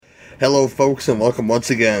Hello, folks, and welcome once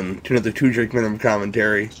again to another 2-Drink Minimum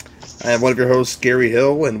Commentary. I am one of your hosts, Gary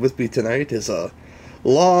Hill, and with me tonight is a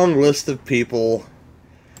long list of people.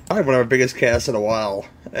 Probably one of our biggest casts in a while.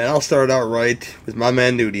 And I'll start out right with my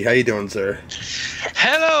man, Nudie. How you doing, sir?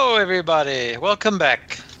 Hello, everybody. Welcome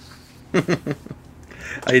back.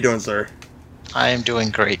 How you doing, sir? I am doing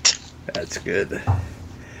great. That's good.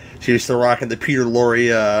 So you're still rocking the Peter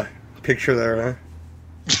Lorre picture there, huh?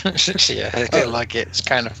 Yeah, I like it. It's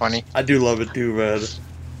kind of funny. I do love it too, man.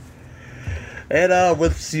 And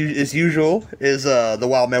with as usual is the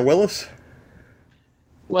Wild Man Willis.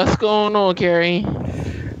 What's going on, Gary?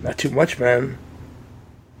 Not too much, man.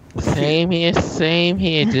 Same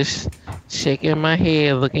here. Just shaking my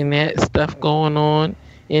head, looking at stuff going on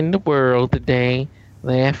in the world today,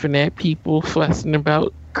 laughing at people fussing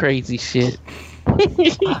about crazy shit.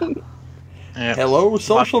 Yeah. Hello,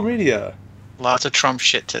 social media. Lots of Trump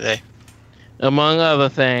shit today. Among other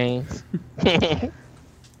things.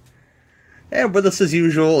 And with us as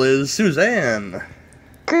usual is Suzanne.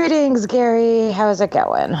 Greetings, Gary. How's it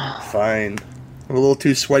going? Fine. I'm a little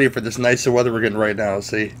too sweaty for this nicer weather we're getting right now,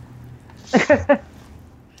 see? But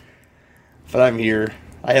I'm here.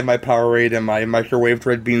 I have my Powerade and my microwaved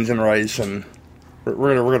red beans and rice, and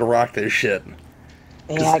we're gonna rock this shit.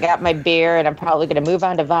 Yeah, I got my beer, and I'm probably going to move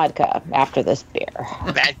on to vodka after this beer.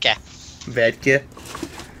 Vodka. Vodka.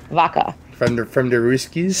 From the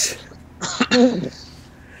Ruskies.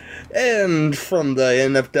 And from the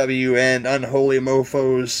NFW and Unholy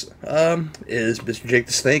Mofos, is Mr. Jake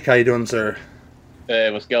the Snake. How you doing, sir?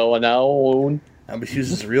 Hey, what's going on? I was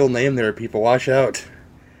using his real name there, people. Watch out.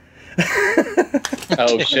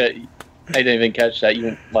 Oh, shit. I didn't even catch that,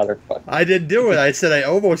 you motherfucker. I didn't do it. I said I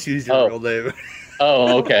almost used your real name.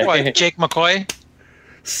 Oh, okay. What, Jake McCoy?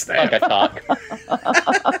 Snap. Okay, talk.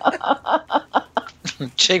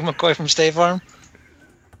 Jake McCoy from State Farm?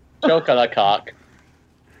 Joke on a cock.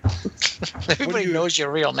 Everybody knows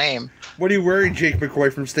your real name. What are you wearing, Jake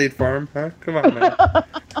McCoy from State Farm? Huh? Come on, man.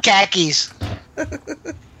 Khakis.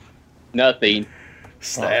 Nothing.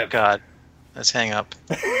 Snap. Oh, God. Let's hang up.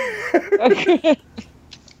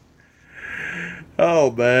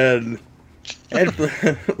 Oh, man. And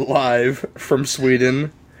live from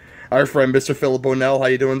Sweden, our friend Mr. Philip O'Neill. How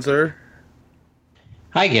you doing, sir?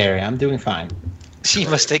 Hi, Gary. I'm doing fine. You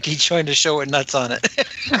must think he joined the show with nuts on it.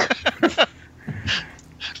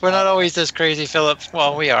 We're not always this crazy, Philip.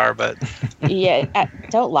 Well, we are, but... Yeah,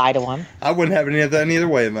 don't lie to him. I wouldn't have any of that either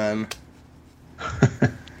way, man.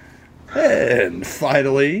 And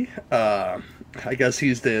finally, I guess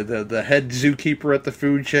he's the head zookeeper at the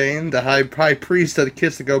food chain, the high priest of the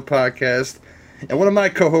Kiss to Go podcast, and one of my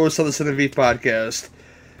co-hosts on the Sin and Beef podcast,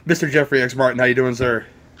 Mr. Jeffrey X. Martin. How you doing, sir?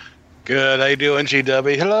 Good. How you doing,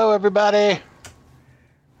 GW? Hello, everybody.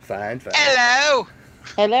 Fine. Hello!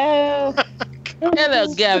 Hello.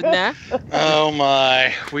 Hello, Governor. Oh,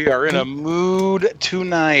 my. We are in a mood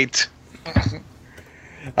tonight.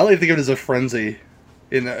 I like to think of it as a frenzy.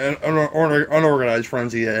 In an unorganized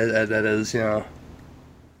frenzy, that is, you know.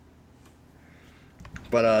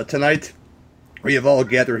 But tonight, we have all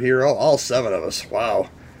gathered here, all 7 of us. Wow.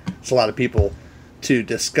 It's a lot of people to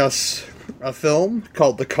discuss a film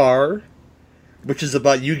called The Car, which is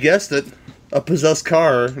about, you guessed it, a possessed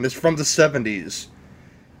car, and it's from the 70s.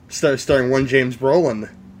 Starring one James Brolin.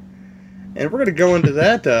 And we're going to go into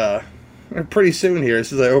that pretty soon here,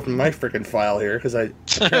 as I open my freaking file here, because I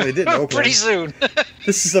apparently didn't open Pretty it. soon.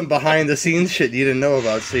 This is some behind-the-scenes shit you didn't know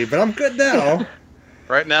about, see, but I'm good now.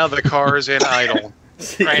 Right now, the car is in idle.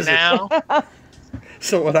 See, Right now?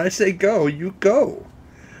 So when I say go, you go.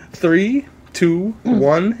 3, 2,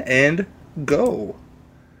 1, and go.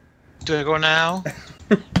 Do I go now?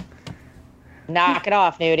 Knock it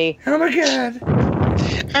off, Nudie. Oh my god.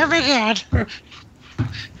 Oh, my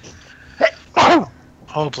God.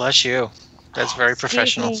 Oh, bless you. That's very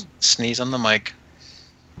professional. me. Sneeze on the mic.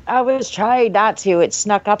 I was trying not to. It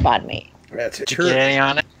snuck up on me. That's it. Did you get any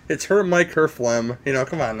on it? It's her mic, her phlegm. You know,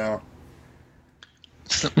 come on now.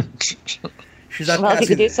 She's not Well, you passing.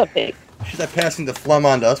 can do something. She's not passing the phlegm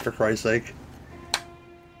on to us, for Christ's sake.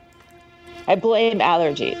 I blame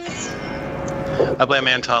allergies. I blame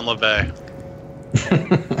Anton LaVey.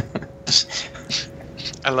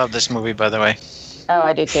 I love this movie, by the way. Oh,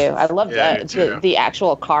 I do too. I love Yeah, I do too. the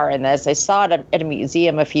actual car in this. I saw it at a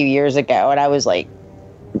museum a few years ago, and I was like,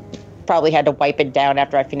 probably had to wipe it down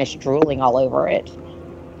after I finished drooling all over it.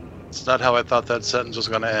 It's not how I thought that sentence was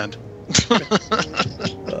going to end.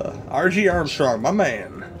 R.G. Armstrong, my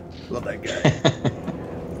man. Love that guy.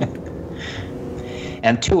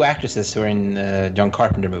 And 2 actresses who are in John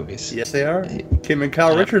Carpenter movies. Yes, they are. Kim and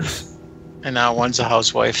Kyle Yep. Richards. And now one's a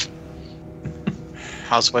housewife.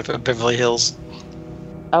 Housewife of Beverly Hills.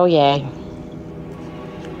 Oh, yeah.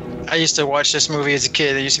 I used to watch this movie as a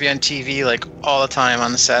kid. It used to be on TV like all the time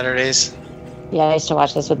on the Saturdays. Yeah, I used to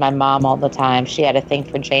watch this with my mom all the time. She had a thing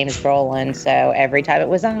for James Brolin, so every time it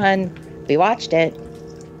was on, we watched it.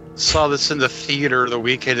 Saw this in the theater the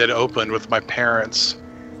weekend it opened with my parents.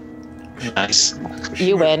 Nice.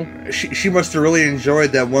 You win. She must have really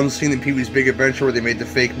enjoyed that one scene in Pee-wee's Big Adventure where they made the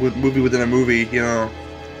fake movie within a movie, you know.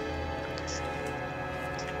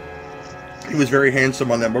 He was very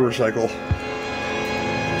handsome on that motorcycle.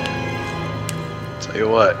 Tell you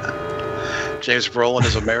what, James Brolin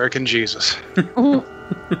is American Jesus.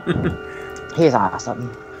 He's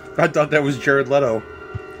awesome. I thought that was Jared Leto.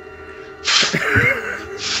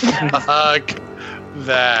 Fuck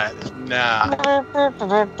that. Nah.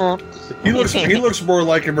 He looks more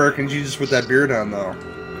like American Jesus with that beard on, though.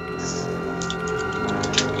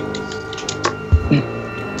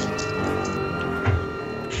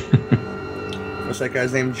 What's that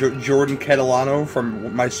guy's name? Jordan Catalano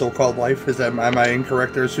from My So-Called Life? Am I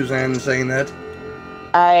incorrect there, Suzanne, in saying that?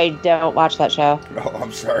 I don't watch that show. Oh,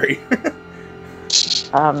 I'm sorry.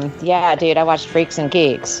 Yeah, dude, I watched Freaks and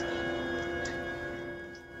Geeks.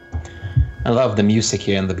 I love the music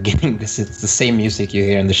here in the beginning. It's the same music you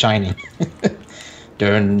hear in The Shining.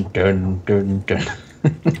 Dun, dun, dun, dun.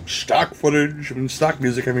 Stock footage and stock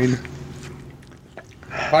music, I mean.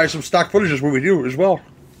 Probably some stock footage is what we do as well.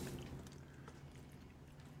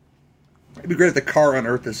 It'd be great if the car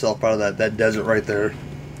unearthed itself out of that desert right there.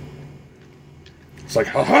 It's like,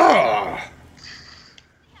 ha-ha!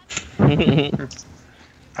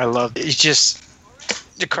 I love it. It's just,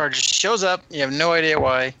 the car just shows up. You have no idea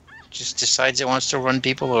why. Just decides it wants to run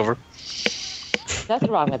people over. Nothing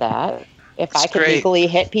wrong with that. If It's I could great. legally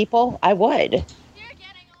hit people, I would.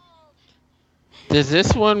 Does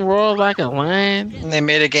this one roar like a lion? And they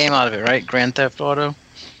made a game out of it, right? Grand Theft Auto.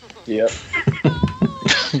 Yep.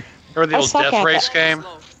 Or the I old suck death at race that. game.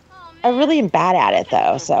 I really am bad at it,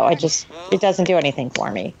 though, so it doesn't do anything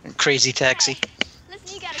for me. Crazy Taxi.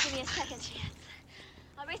 Listen, you gotta give me a second chance.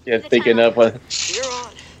 I'll race Yeah, to the speaking town. of,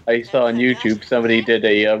 I saw on YouTube somebody did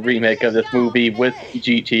a remake of this movie with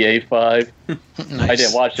GTA 5. Nice. I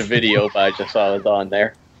didn't watch the video, but I just saw it on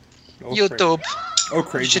there. Oh, YouTube. Oh, You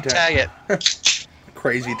crazy should taxi. tag it.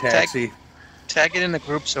 Crazy taxi. Tag it in the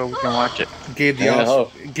group so we can watch it. Gave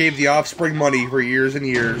the offspring money for years and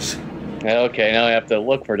years. Okay, now I have to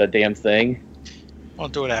look for the damn thing. We'll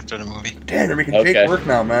do it after the movie. Damn, they're making Okay. Jake work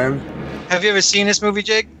now, man. Have you ever seen this movie,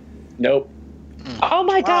 Jake? Nope. Oh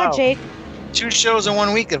my God, Wow. Jake. 2 shows in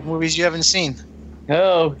 1 week of movies you haven't seen.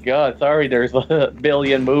 Oh, God, sorry, there's a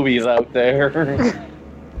billion movies out there.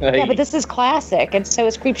 Yeah, but this is classic, and so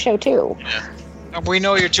is Creepshow 2. We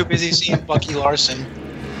know you're too busy seeing Bucky Larson.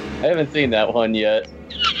 I haven't seen that one yet.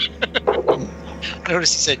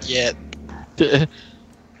 Notice he said yet.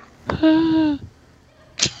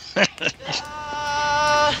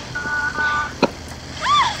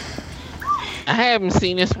 I haven't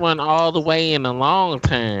seen this one all the way in a long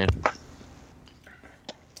time.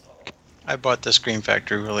 I bought the Scream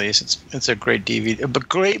Factory release. It's a great DVD, a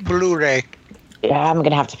great Blu-ray. Yeah, I'm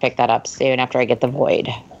gonna have to pick that up soon after I get the Void.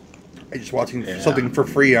 I just watching something for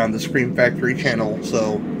free on the Scream Factory channel,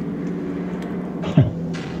 so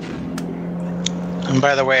And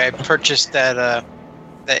by the way, I purchased that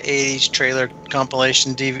 80s trailer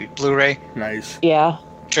compilation DVD Blu-ray nice. Yeah,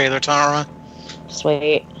 trailer Torama.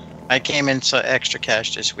 sweet. I came in so extra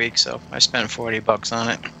cash this week, so I spent $40 on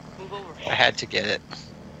it. I had to get it.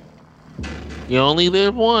 You only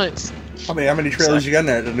live once. How many trailers you got in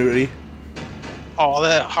that annuity? All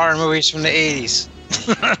the horror movies from the 80s.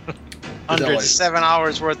 Under like- 7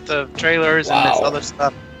 hours worth of trailers and this Wow. other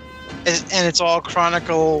stuff. And it's all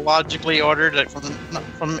chronologically ordered like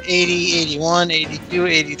from 80, 81, 82,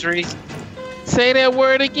 83. Say that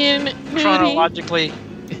word again, Nudie. Chronologically.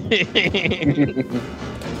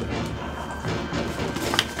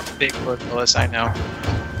 Big word, Willis, I know.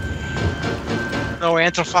 No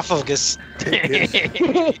anthropophagus.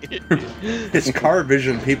 It's car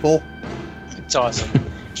vision, people. It's awesome.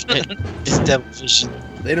 It's devil vision.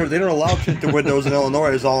 They don't allow tint to windows in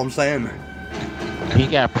Illinois. Is all I'm saying. You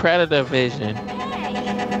got predator vision.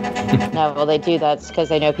 No, well, they do that because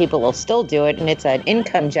they know people will still do it, and it's an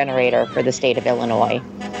income generator for the state of Illinois.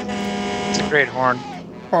 It's a great horn.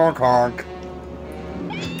 Honk honk.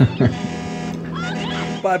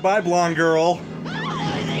 Bye bye, blonde girl.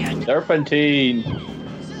 Serpentine.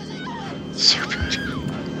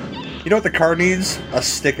 You know what the car needs? A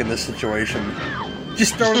stick in this situation.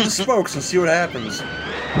 Just throw it in the spokes and see what happens.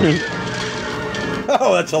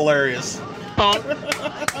 Oh, that's hilarious.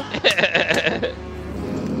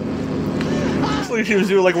 It's like she was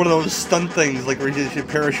doing like one of those stunt things, like where she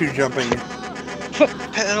parachute jumping.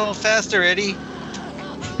 Pedal faster, Eddie.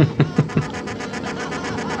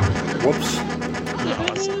 Whoops.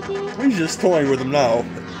 He's just toying with him now.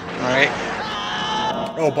 Alright.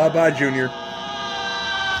 Oh, bye-bye, Junior.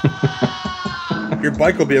 Your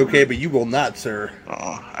bike will be okay, but you will not, sir.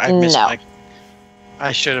 Oh, I missed No. my...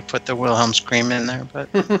 I should have put the Wilhelm scream in there, but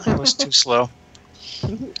I was too slow.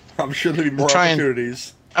 I'm sure there'll be more trying-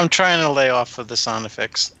 opportunities. I'm trying to lay off of the sound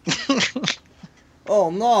effects. Oh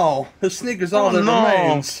no, his sneakers all that no.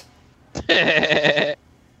 remains.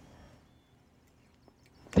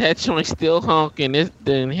 That joint still honking. It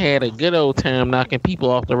done had a good old time knocking people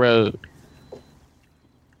off the road.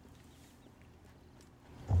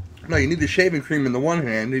 No, you need the shaving cream in the one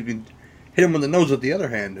hand. You can hit him with the nose with the other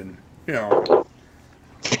hand, and you know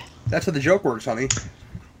that's how the joke works, honey.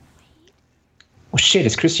 Oh shit,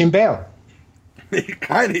 it's Christian Bale.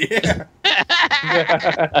 Kinda, yeah.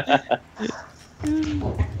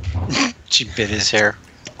 She bit his hair.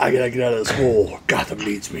 I gotta get out of this hole. Gotham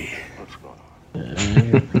needs me.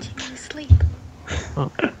 Sleep.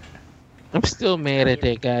 I'm still mad at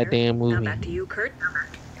that goddamn Now movie. back to you, Kurt.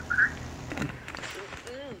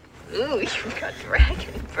 Ooh, you got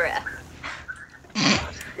dragon breath.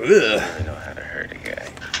 Ugh. know how to hurt a guy.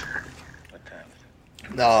 What time is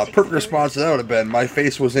it? Nah, perfect response to that would have been, my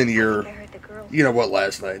face was in your, I heard the girl. you know what,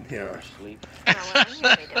 last night. You know. Sleep. Now, what I'm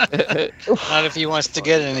gonna do- Not if he wants to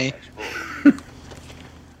get any.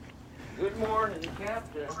 Good morning,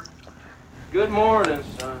 Captain. Good morning,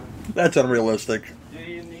 son. That's unrealistic. Do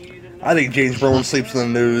you need a I think James Brolin sleeps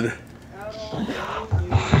in the nude.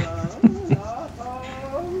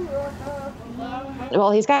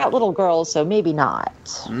 Well, he's got little girls, so maybe not.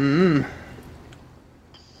 Mm.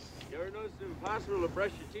 You ever notice it's impossible to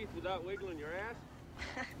brush your teeth without wiggling your ass?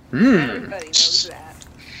 Mm. Everybody knows that.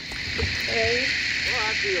 Hey. Well,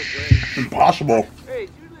 I feel great. Impossible. Hey,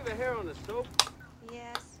 did you leave a hair on the soap?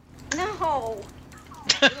 Yes. No.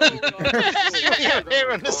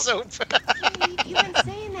 Hair on the soap. Gee, you've been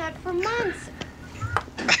saying that for months.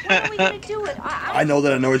 When are we gonna do it? I know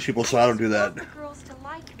that annoys people, so I don't do that. The girls to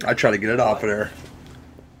like me. I try to get it off of there.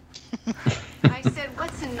 I said,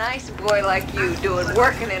 what's a nice boy like you doing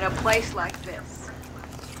working in a place like this?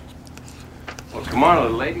 Well, come on,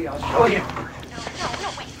 little lady. I'll show you. No,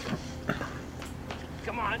 wait.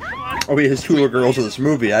 Come on, come on. Oh, he has two little girls in this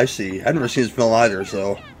movie, I see. I've never seen this film either,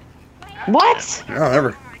 so. What? No,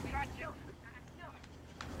 never.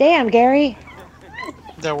 Damn, Gary.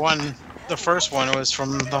 The first one was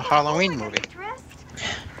from the Halloween movie.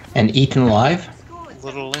 And Eaten Alive?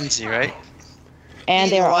 Little Lindsay, right?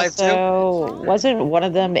 And they were Alive, too? also, wasn't one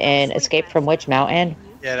of them in Escape from Witch Mountain?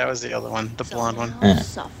 Yeah, that was the other one, the blonde one.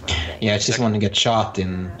 Yeah, it's just one to get shot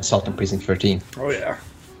in Assault on Precinct 13. Oh, yeah.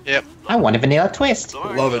 Yep. I want a vanilla twist.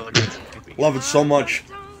 Love it. Love it so much.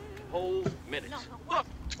 Whole minutes.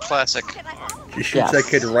 Classic. She shoots Yes. that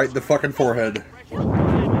kid right in the fucking forehead.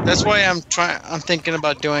 That's why I'm thinking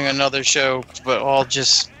about doing another show, but all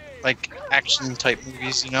just like action type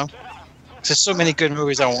movies, you know? 'Cause there's so many good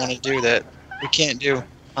movies I want to do that we can't do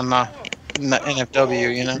on the NFW,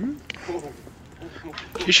 you know?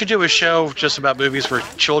 You should do a show just about movies where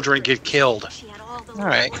children get killed. She had all the All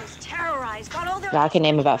right. girls terrorized, got all their I can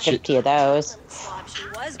name about 50 of those. she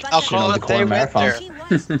was, but I'll Should call know it the They Corn Went Marathon. There. she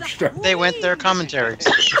was the They went their commentaries.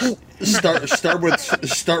 Start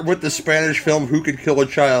with the Spanish film Who Could Kill a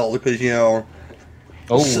Child, because, you know,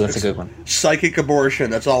 Oh, that's a good one. psychic abortion,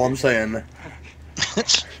 that's all I'm saying. Now you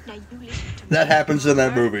listen to me. That happens in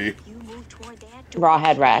that movie. You move toward that door,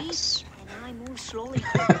 Rawhead Rex. and I move slowly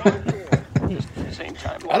toward that door. Same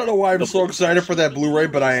time. I don't know why I'm so excited for that Blu-ray,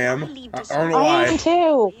 but I am. I don't know I am why.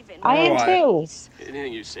 too. I am Why? too.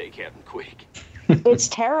 Anything you say, Captain Quake. It's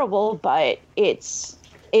terrible, but it's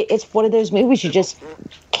one of those movies you just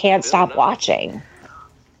can't stop watching.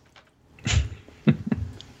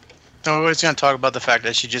 I'm always going to talk about the fact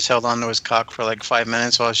that she just held on to his cock for like 5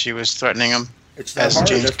 minutes while she was threatening him It's that as hard.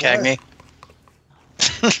 James That's why. Cagney.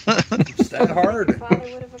 It's that hard. Father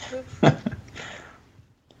would have approved.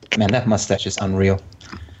 Man, that mustache is unreal.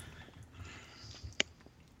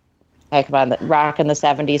 Like about the rocking the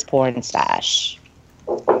 70s porn stash.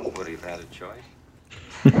 What, have you had a choice?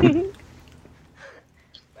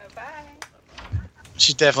 Bye-bye.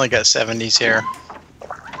 She's definitely got 70s hair.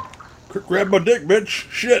 Quick, grab my dick, bitch.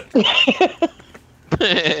 Shit.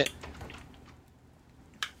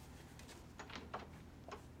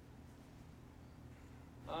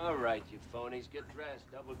 All right, you phonies, get dressed,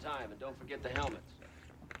 double time, and don't forget the helmets.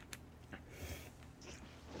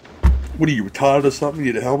 What are you, retarded or something?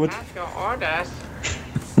 You need a helmet? That's your orders.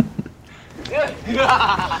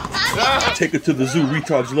 Take it to the zoo.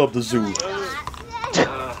 Retards love the zoo.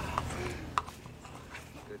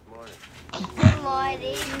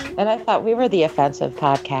 And I thought we were the offensive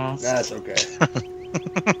podcast. That's okay.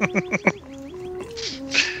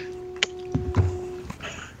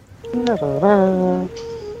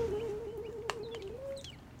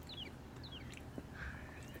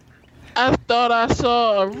 I thought I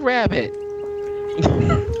saw a rabbit.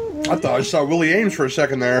 I thought I saw Willie Ames for a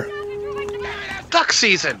second there. Duck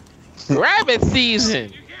season. Rabbit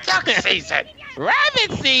season. Duck season.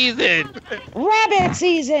 Rabbit season. Rabbit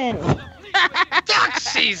season. Duck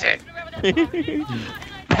season.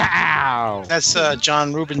 Pow. That's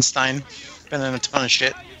John Rubinstein. Been in a ton of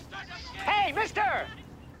shit. Hey, mister!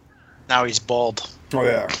 Now he's bald. Oh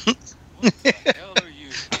yeah.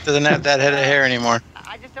 Doesn't have that head of hair anymore.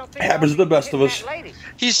 I just don't It think happens to the best of us.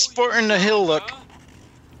 He's sporting the Hill look.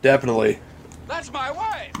 Definitely. That's my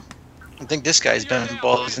wife! I think this guy's been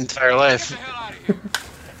bald his entire life.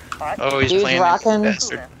 Oh, he's Dude's playing rocking. that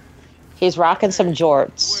bastard. He's rocking some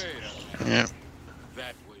jorts. Yeah.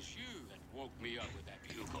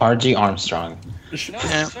 R.G. Armstrong.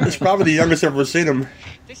 It's probably the youngest I've ever seen him.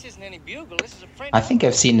 This isn't any bugle, this is a French. I think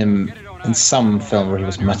I've seen him in some film where he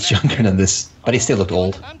was much younger than this, but he still looked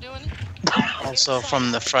old. I'm doing it. Also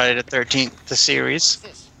from the Friday the 13th, the series.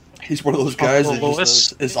 He's one of those guys that Uncle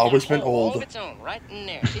just has always been All of old. its own, right in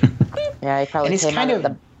there. See? Yeah, he probably And he's came kind out of-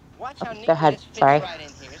 of the. Watch how neat Go ahead, this fits sorry. right in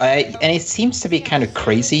here. And it seems to be kind of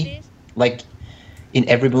crazy. Like, in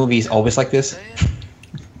every movie, he's always like this.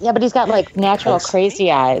 Yeah, but he's got like natural crazy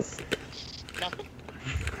eyes.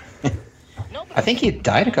 I think he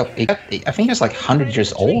died I think he was like 100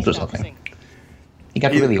 years old or something. He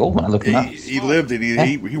got really old when I looked him up. He lived and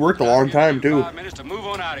he worked a long time too. 5 minutes to move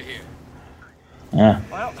on out of here. Yeah.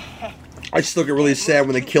 Well, I still get really sad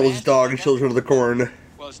when they kill his dog and children of the corn.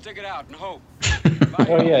 well, stick it out and hope.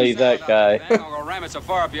 Oh yeah, he's that guy. Then I'll go ram it so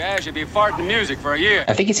far up your ass you'll be farting music for a year.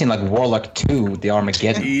 I think he's in like Warlock 2, The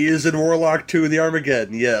Armageddon. He is in Warlock 2, The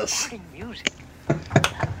Armageddon, yes. Music.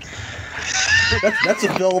 That's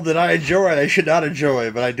a film that I enjoy and I should not enjoy,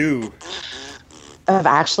 but I do. I've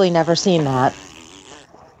actually never seen that.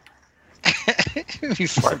 He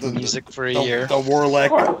farted music for a year. The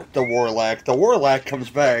Warlock comes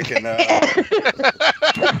back and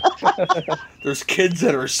there's kids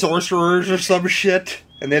that are sorcerers or some shit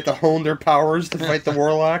and they have to hone their powers to fight the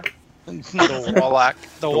Warlock.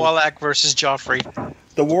 The Warlock versus Joffrey.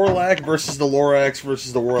 The Warlock versus the Lorax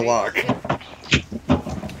versus the Warlock.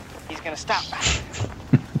 He's gonna stop.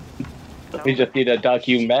 We just need a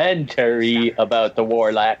documentary about the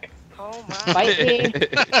Warlock. Oh my. Fight me.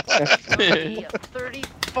 A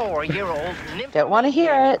 34-year-old nymph. Don't want to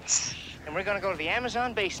hear it. And we're gonna go to the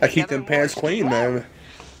Amazon basin. I keep together them and pants watch- clean, man.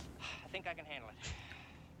 I think I can handle it.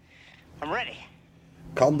 I'm ready.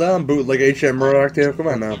 Calm down, bootleg H.M. Murdoch. Damn, come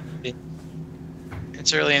on now.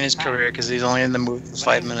 It's early in his career because he's only in the movie for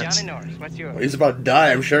 5 minutes. Johnny Norris, what's yours? He's about to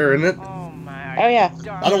die, I'm sure, isn't it? Oh my. Oh, yeah.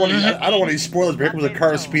 I don't want any spoilers, but here comes a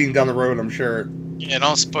car speeding down the road, I'm sure. Yeah,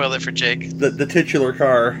 don't spoil it for Jake. The titular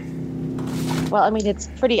car. Well, I mean, it's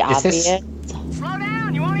pretty Is obvious. this- Slow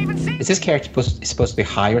down, you won't even see. Is this character supposed to be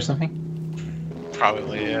high or something?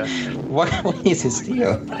 Probably, yeah. What is his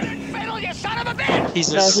deal? Fiddle, you son of a bitch!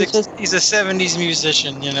 He's a No, he's just- 70s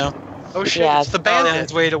musician, you know. Oh shit, Yeah. it's the On bandit.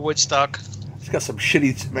 his way to Woodstock. He's got some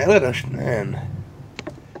shitty... Man, look at that, man.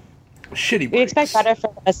 Shitty We brakes. expect better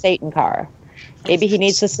from a Satan car. Maybe he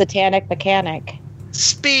needs a satanic mechanic.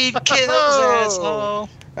 Speed kills, asshole.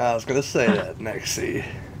 I was gonna say that next, see.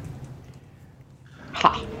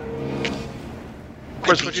 Ha. Of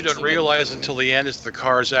course, what you don't realize until the end is the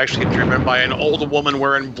car is actually driven by an old woman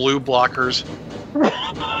wearing blue blockers.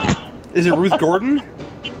 Is it Ruth Gordon?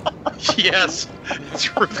 Yes,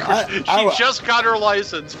 it's Ruth. I- She just got her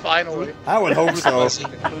license finally. I would hope so.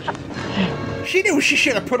 She knew she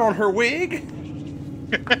should have put on her wig.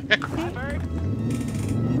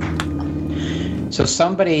 So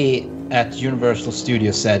somebody at Universal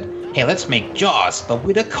Studios said, "Hey, let's make Jaws, but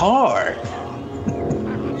with a car,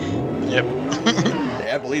 Yep.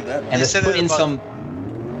 Yeah, I believe that. and let's said put it in about-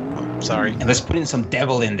 some, Sorry. and let's put in some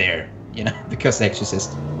devil in there, you know, because The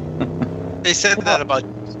Exorcist." They said that about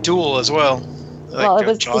Duel as well. Like, Well, it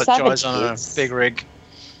was the Jaws on a 70s. big rig.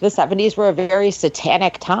 The 70s were a very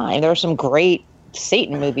satanic time. There were some great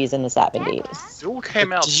Satan movies in the 70s. Duel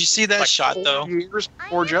came out. Did you see that like shot, 4 though? years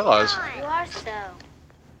before Jaws. You are so.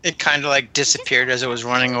 It kind of like disappeared as it was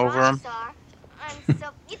running over him.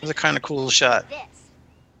 It was a kind of cool shot.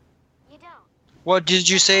 You don't. What did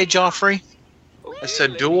you say, Joffrey? I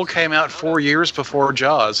said Duel came out 4 years before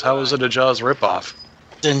Jaws. How is it a Jaws ripoff?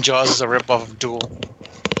 Then Jaws is a ripoff of Duel.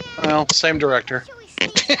 Well, same director.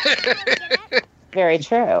 Very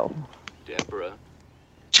true. Deborah.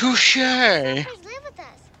 Touche. Live with us.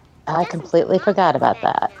 I completely forgot about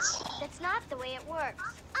that. That's not the way it works.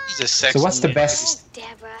 He's a sexy So what's the man. best?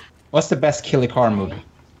 Deborah. What's the best Killer Car movie?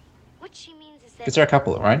 What she means is that Because there are a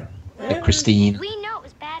couple, right? Like Christine. we know it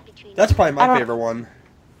was bad between That's probably I my don't- favorite one.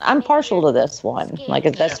 I'm partial to this one. Like,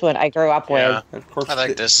 that's what I grew up with. Yeah. Of course, I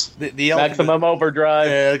like this. The Maximum Overdrive.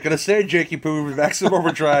 Yeah, gonna say Jakey Poo, Maximum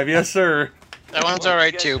Overdrive. Yes, sir. That one's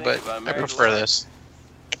alright too, but I prefer this.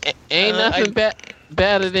 Ain't nothing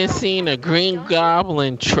better than seeing a Green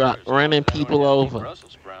Goblin truck running people over.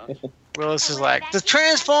 Brussels sprouts. Willis is like, does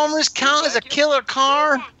Transformers count as a killer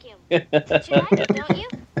car? vacuum. But you like it, don't you?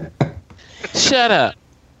 Shut up.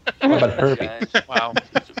 What about Herbie? Wow.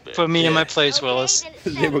 Put me in my place, Okay, Willis. then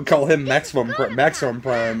it's They would call him Maximum Prime.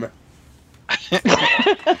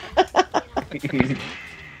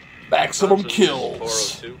 Maximum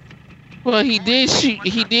kills. 402. Well, he did shoot.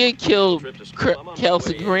 He did kill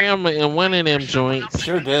Kelsey Grammer in one of them joints.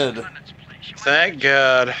 Sure did. Thank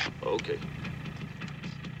God. Okay.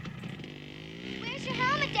 Where's your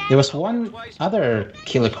helmet, Dad? There was one other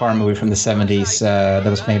Killer Car movie from the 70s that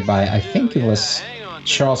was made by, I think it was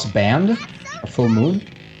Charles Band, or Full Moon.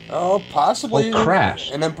 Oh, possibly. Oh,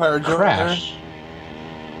 Crash. An Empire joint Crash.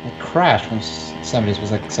 Like Crash from the 70s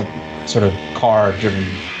was like some sort of car driven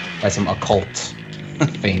by some occult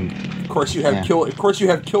thing. there. Of course, you have Yeah.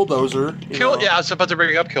 Killdozer. you know. Yeah, I was about to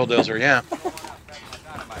bring up Killdozer, yeah.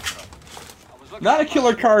 Not a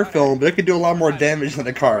killer car film, but it could do a lot more damage than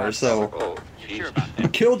a car. So, Oh, jeez.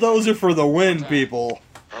 Killdozer for the win, people.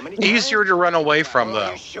 Easier to run away from,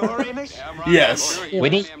 though. Yes. We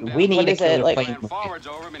need What a is it, Killer like- Plane movie. Forwards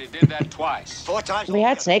over him and he did that twice. We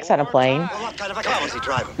had snakes on a plane. What kind of a car was he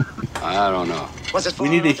driving? I don't know. Was it We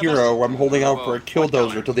need a hero. I'm holding out for a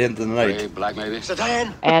Killdozer till the end of the Gray, night. black maybe?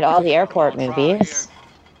 sedan? And all the airport movies.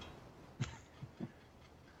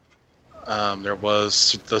 There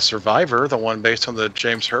was The Survivor, the one based on the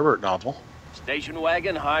James Herbert novel. Station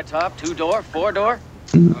wagon, high top, 2-door, 4-door?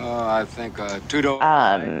 I think 2-door.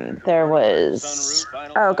 There was.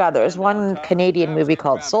 Oh God, there was one Canadian movie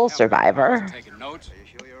called Soul Survivor. Taking notes. Are you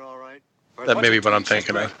sure you're all right? That may be what I'm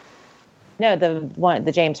thinking of. No,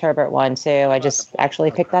 the James Herbert one too. I just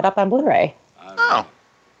actually picked that up on Blu-ray. Oh.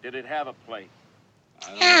 Did it have a plate?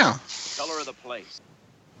 Yeah. Color of the plate?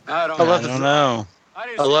 I I love don't know.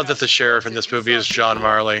 I love that the sheriff in this movie is John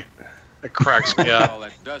Marley. It cracks me up.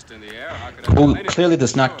 Who clearly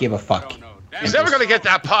does not give a fuck. He's never going to get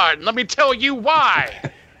that part, and let me tell you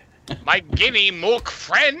why. My guinea milk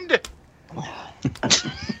friend.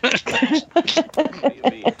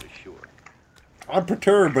 I'm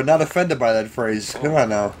perturbed, but not offended by that phrase. Come on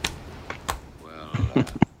now. Well,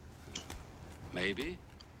 maybe.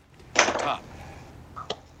 Top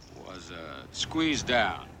was squeezed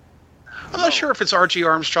down. I'm not sure if it's R.G.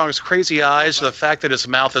 Armstrong's crazy eyes or the fact that his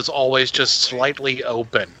mouth is always just slightly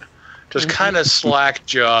open. Just kind of slack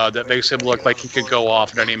jawed that makes him look like he could go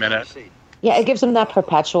off at any minute. Yeah, it gives him that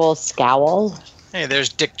perpetual scowl. Hey, there's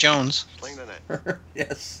Dick Jones. Sling the net.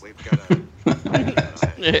 Yes. We've got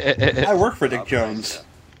a... I work for Dick Jones.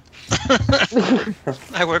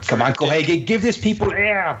 I work for Come on, Dick. go ahead, give this people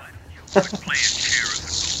air.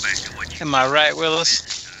 Am I right,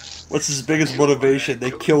 Willis? What's his biggest motivation?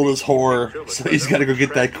 They killed his whore, so he's got to go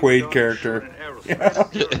get that Quaid character.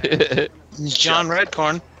 John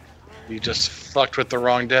Redcorn. You just fucked with the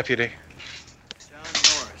wrong deputy.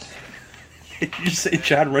 Did you say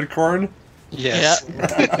John Redcorn? Yes.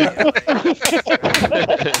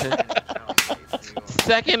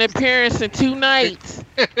 Second appearance in 2 nights.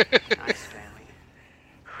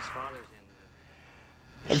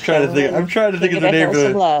 I'm trying to think. I'm trying to think of the name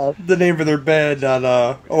of the name of their band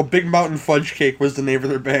on. Big Mountain Fudge Cake was the name of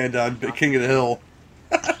their band on King of the Hill.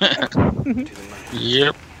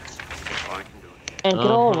 Yep. And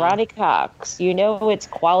good old Ronnie Cox. You know it's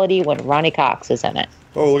quality when Ronnie Cox is in it.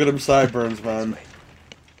 Oh, look at them sideburns, man.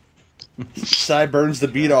 Sideburns the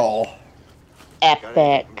beat all.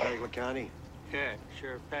 Epic. Yeah,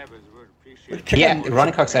 Sheriff Pepper's would appreciate Yeah,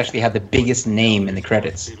 Ronnie Cox actually had the biggest name in the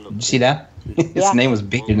credits. Did you see that? His Yeah. name was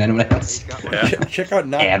bigger than anyone else. Check out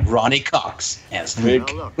Not. And Ronnie Cox as Big,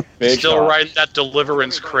 Luke. big Still talk. riding that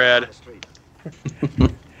deliverance cred.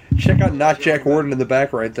 Check out Not Jack Warden in the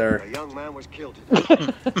back right there. A young man was killed today.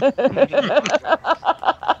 And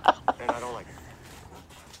I don't like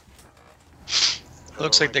it.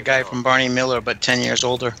 Looks like the guy from Barney Miller, but 10 years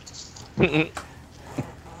older.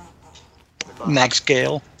 Max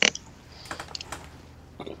Gale.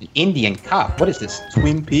 Indian cop. What is this?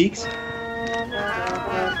 Twin Peaks?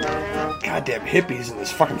 Goddamn hippies and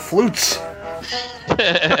his fucking flutes.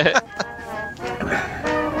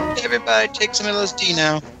 Everybody take some LSD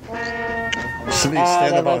now. Somebody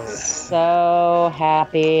stand They up. look so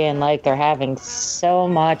happy and like they're having so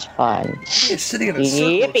much fun. It's sitting in a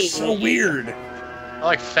circle. It's so weird. I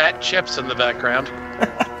like fat chips in the background.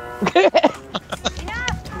 Right,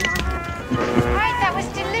 that was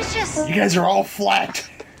delicious. You guys are all flat.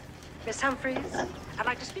 Miss Humphreys, I'd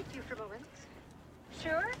like to speak to you for a moment.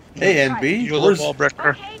 Sure. Hey, NB. You little ball breaker.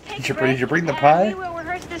 Okay, take Did a you break, bring the and pie? We will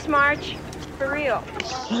rehearse this march for real.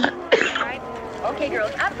 Right? Okay,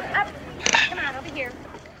 girls, up. Come on, over here.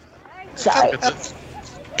 Sorry. They've got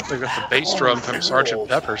the bass drum from Sergeant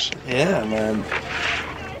Pepper's. Yeah, man.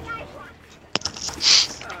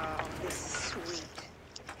 Oh, this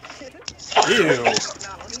is sweet. Ew. No,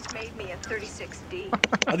 he's made me a 36D.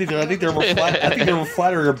 I think they were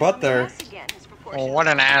flattering her butt there. Again, his Oh, proportions. what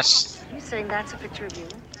an ass. You saying that's a picture of you?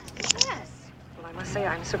 Yes. Well, I must say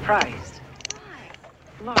I'm surprised.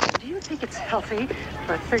 Laura, do you think it's healthy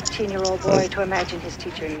for a 13-year-old boy to imagine his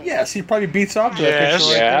teacher? Yes, he probably beats off to that Yes.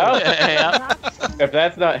 picture right there. Yeah. If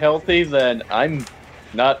that's not healthy, then I'm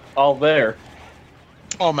not all there.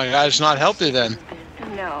 Oh my God, it's not healthy then.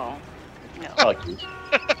 No. Fuck you.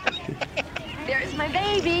 There's my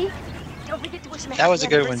baby. Don't forget to wish him a That was a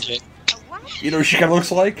happy good one, anniversary. Jake. A what? You know what she kind of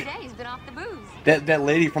looks like? Today he's been off the booze. That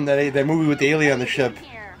lady from that movie with the alien on the ship.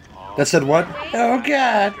 That said what? Oh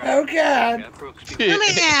God! Oh God! Hug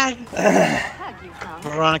you, Tom.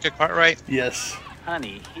 Veronica Cartwright. Yes.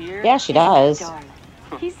 Honey, here. Yeah, she does.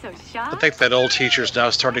 He's so shy. I think that old teacher's now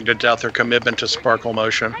starting to doubt their commitment to sparkle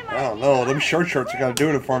motion. I don't know. Them short shorts are kind of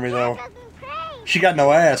doing it for me though. She got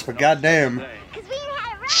no ass, but goddamn. Because we didn't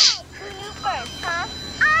have it right. Who knew first, huh?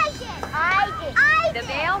 I did. The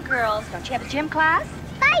Vale girls. Don't you have a gym class?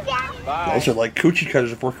 Bye, Dad. Those are like coochie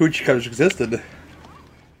cutters before coochie cutters existed.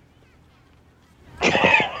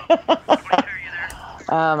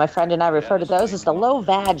 My friend and I refer to those as the low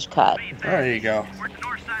vag cut. There you go.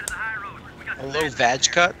 A low vag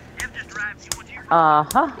cut.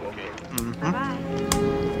 Uh-huh.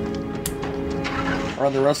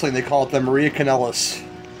 Around the wrestling, they call it the Maria Kanellis.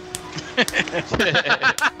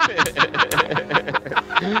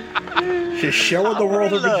 Just showing the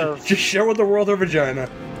world her just showing the world her vagina.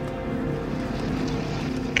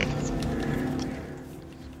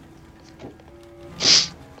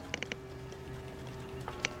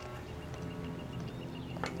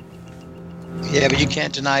 Yeah, but you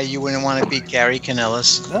can't deny you wouldn't want to beat Gary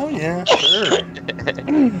Kanellis. Oh yeah, sure.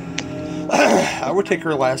 I would take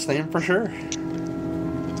her last name for sure.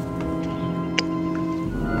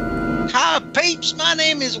 Hi, peeps. My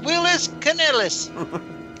name is Willis Kanellis.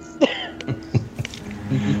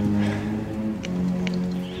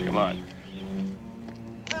 Come on.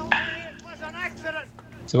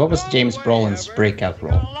 So what was James Brolin's breakout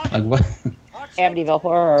role? Like what? Amityville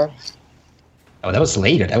Horror. Oh, that was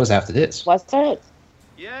later. That was after this. Was it?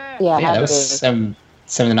 Yeah. Yeah, Yeah, that was after-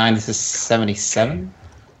 79. This is 77.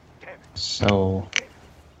 So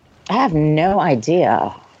I have no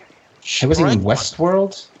idea. it was even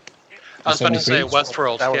Westworld. I was about to say 73?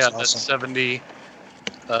 Westworld. That was Yeah, awesome.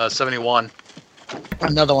 that's 71.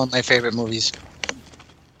 Another one of my favorite movies.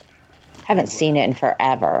 Haven't seen it in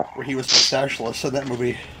forever. Where he was mustacheless in that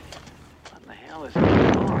movie. What the hell is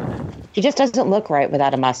going on? He just doesn't look right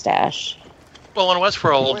without a mustache. Well, in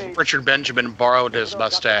Westworld, Richard Benjamin borrowed his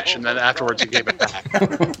mustache, and then afterwards he gave it back.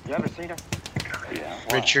 You ever seen her? Yeah.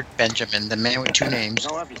 Richard Benjamin, the man with two names.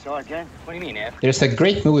 Know her if you saw her again? What do you mean, F? There's a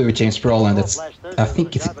great movie with James Brolin that's I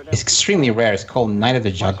think it's extremely rare. It's called Night of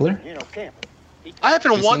the Juggler. You know, camp. I have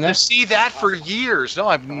been You wanting seen to that? see that for years. No,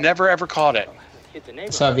 I've never ever caught it. Hit the I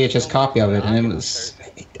neighborhood. saw a VHS copy of it, and it was.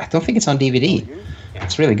 I don't think it's on DVD.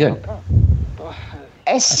 It's really good.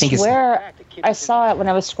 I think it's- swear I saw it when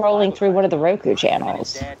I was scrolling through one of the Roku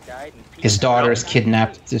channels. Dad died and His daughter is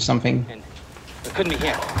kidnapped or something. It couldn't be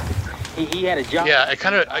him. He had a job. Yeah, it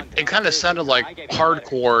kind of sounded like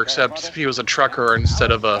hardcore, except he was a trucker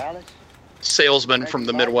instead of a salesman from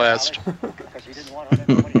the Midwest. Because he didn't want to let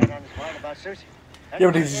anybody out on his mind about Susie.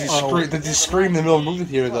 Yeah, but did you scream in the middle of the movie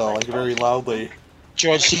theater though, like very loudly?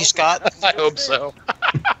 George C. Scott. I hope so.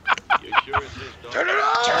 Turn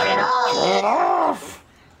it off!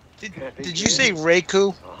 Did you say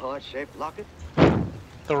Reiku? A heart-shaped locket.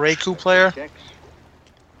 The Reiku player? Checks.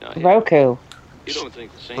 Roku. You don't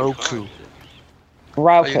think the same Roku.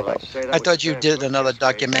 Roku. I thought you did another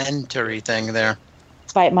documentary thing there.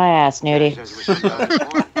 Spite my ass, Nudie.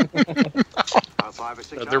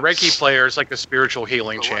 The Reiki player is like the spiritual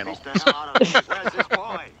healing channel.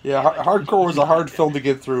 Yeah, Hardcore was a hard film to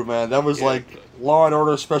get through, man. That was like Law and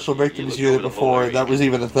Order Special Victims Unit before that was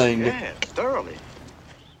even a thing. Yeah, thoroughly.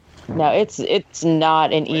 No, it's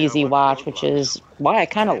not an easy watch, which is why I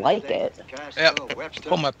kind of like it. Yep.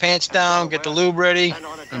 Pull my pants down, get the lube ready,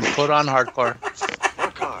 and put on hardcore.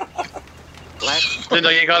 Didn't know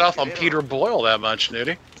you got off on Peter Boyle that much,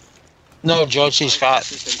 Nudie. No, George C. Scott.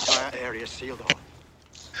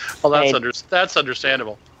 Well, Hey. that's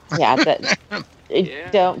understandable. Yeah,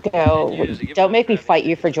 don't make me fight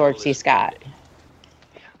you for George C. Scott.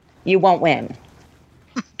 You won't win.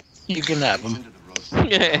 You can have him.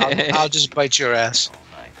 I'll just bite your ass.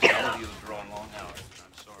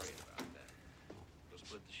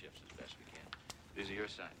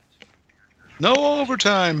 No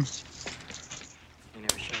overtime. You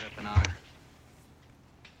never showed up an honor.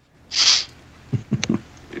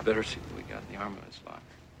 We better see what we got in the armaments locker.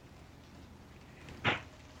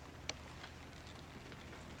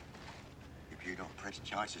 If you don't press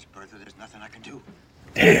charges, Bertha, there's nothing I can do.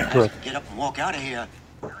 Damn. Get up and walk out of here.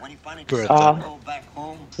 When he finally Bertha. decides to go back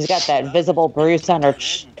home, She's got that visible bruise on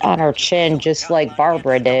her chin, just like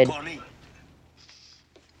Barbara did. call me.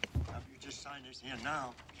 Now, if you just sign this here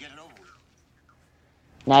now, get it over with.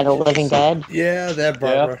 Night of the Living Dead. Yeah, that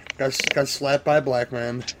Barbara got slapped by a black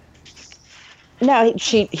man. No,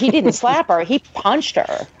 he didn't slap her. He punched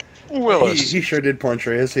her. Willis. He sure did punch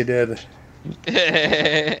her. Yes, he did.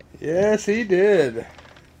 Yes, he did.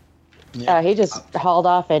 He just hauled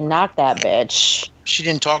off and knocked that bitch. She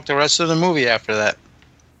didn't talk the rest of the movie after that.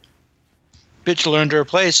 Bitch learned her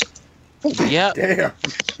place. Yep. Damn.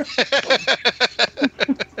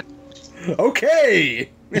 Okay.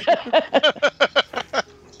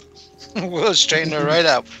 Willis straightened her right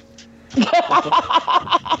out. Yeah,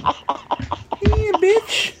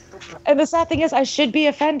 bitch. And the sad thing is, I should be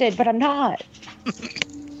offended, but I'm not.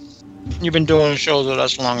 You've been doing shows with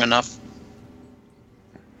us long enough.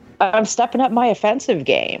 I'm stepping up my offensive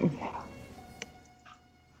game.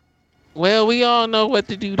 Well, we all know what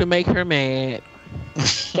to do to make her mad.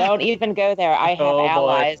 Don't even go there. I have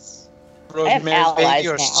allies. I have Rosemary's allies Baby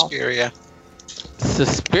or now. Suspiria?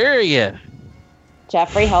 Suspiria.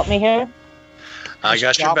 Jeffrey, help me here. I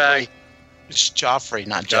got your bag. It's Joffrey,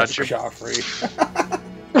 not Got Jeffrey. Joffrey.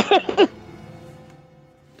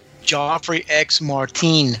 Joffrey X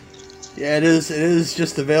Martin. Yeah, it is. It is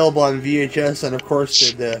just available on VHS and of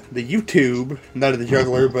course the YouTube. Not of the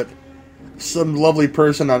Juggler, but some lovely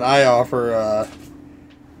person on iOffer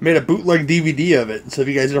made a bootleg DVD of it. So if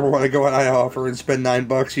you guys ever want to go on iOffer and spend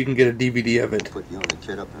 $9, you can get a DVD of it. Put you and the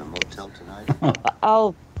kid up in a motel tonight.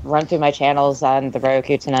 I'll run through my channels on the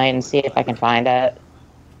Roku tonight and see if I can find it.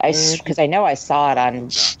 Because I know I saw it on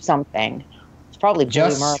something. It's probably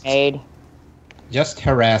Blue Mermaid. Just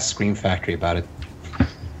harass Scream Factory about it.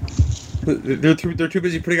 They're too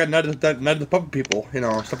busy putting out Night of the Puppet People,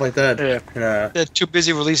 stuff like that. Yeah. They're too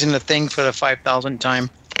busy releasing the thing for the 5,000th time.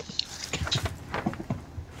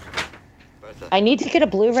 I need to get a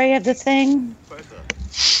Blu-ray of this thing,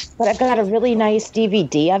 but I've got a really nice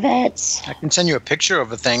DVD of it. I can send you a picture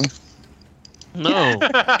of a thing. No.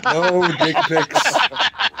 No dick pics.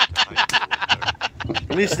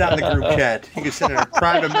 At least not in the group chat. You can send it a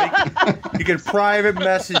private. You can private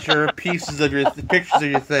message her pieces of your pictures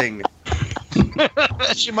of your thing.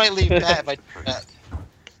 She might leave that if I do that.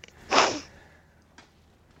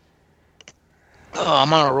 Oh,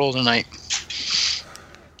 I'm on a roll tonight.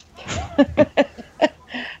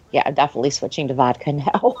 Yeah, I'm definitely switching to vodka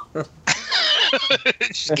now.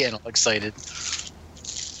 She's getting all excited.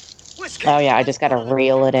 Oh yeah, I just gotta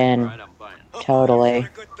reel it in. Totally.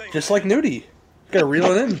 Just like Nudie. Gotta reel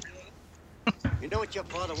it in. You know what your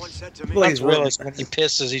father once said to me? Like Willis, when he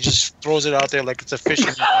pisses, he just throws it out there like it's a fishing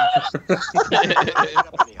line.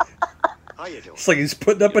 How you doing? It's like he's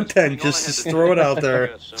putting up a tent. Just throw it out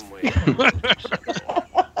there.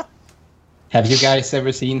 Have you guys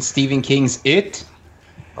ever seen Stephen King's It?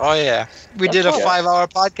 Oh yeah, we did a 5-hour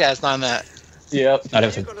podcast on that. Yep. Oh,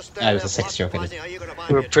 that was a sex joke. I did.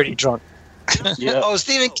 We were pretty drunk. Yep. Oh,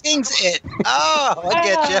 Stephen King's It. Oh, I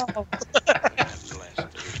get you.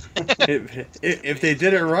 If they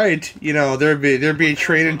did it right, there'd be a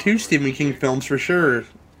train and 2 Stephen King films for sure.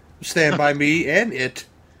 Stand By Me and It,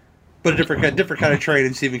 but a different kind of train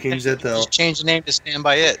in Stephen King's It though. Just change the name to Stand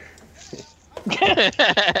By It.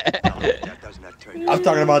 I'm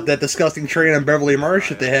talking about that disgusting train in Beverly Marsh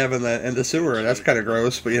that they have in the sewer. That's kind of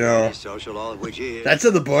gross, but that's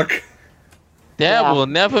in the book. That Yeah. will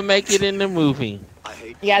never make it in the movie.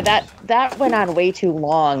 Yeah, that went on way too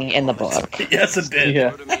long in the book. Yes, it did.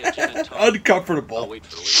 Yeah. Uncomfortable.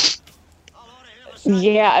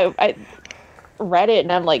 Yeah, I read it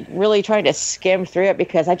and I'm like really trying to skim through it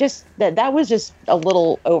because that was just a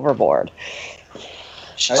little overboard.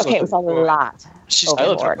 Okay, it was a lot. She's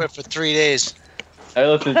overboard. going to quit for 3 days. I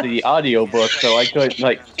listened to the audiobook, so I couldn't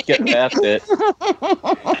get past it.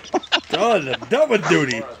 Done with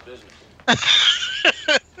duty.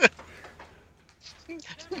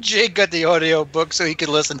 Jake got the audio book so he could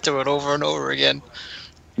listen to it over and over again.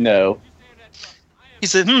 No. He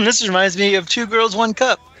said, this reminds me of Two Girls, One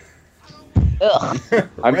Cup. Ugh.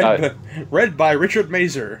 Read by Richard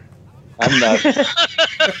Mazer. I'm not.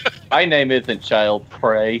 My name isn't Child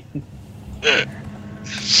Prey.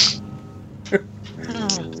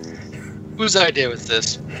 Whose idea was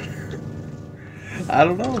this? I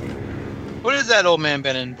don't know. What has that old man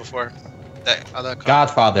been in before? That other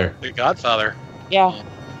Godfather. The Godfather. Yeah.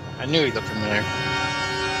 I knew he looked familiar.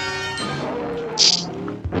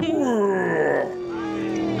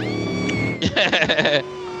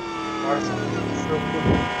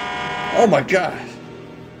 Oh my god.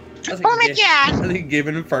 I think he gave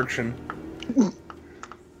an infarction.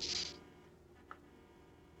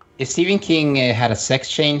 If Stephen King had a sex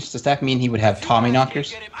change, does that mean he would have Tommy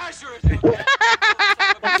knockers?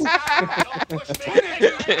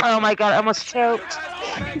 Oh my god, I almost choked.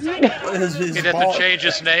 He'd have to change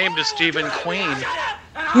his name to Stephen Queen.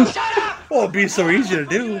 Well, it'd be so easy to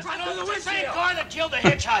do. If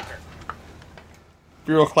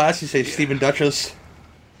you're real classy, say Stephen Duchess.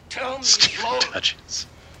 Tell me Stephen slowly, Duchess.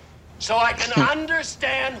 so I can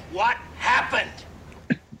understand what happened.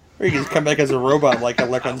 Or you can just come back as a robot, like a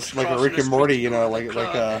Rick and Morty, you know, like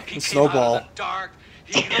a Snowball.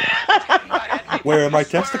 Where are my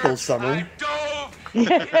testicles, Summer?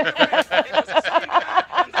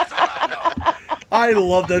 I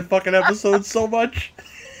love that fucking episode so much.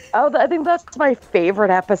 Oh, I think that's my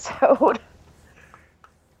favorite episode.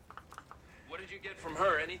 What did you get from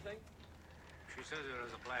her? Anything? She says it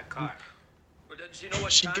was a black car. But doesn't she know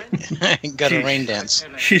what kind? Got a rain dance.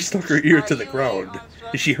 She stuck her ear to the ground,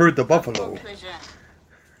 and she heard the buffalo.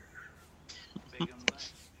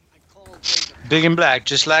 Big and black,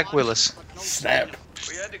 just like Willis. Snap.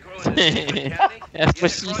 That's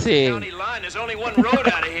what she said. There's only one road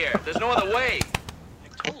out of here. There's no other way.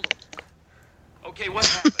 Okay, what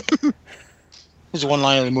happened? Here's one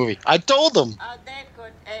line of the movie. I told them.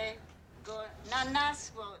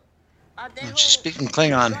 She's speaking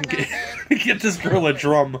Klingon. Get this girl a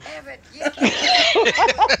drum.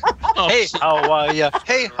 Hey, how are ya?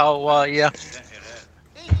 Hey, how are ya?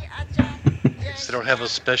 They don't have a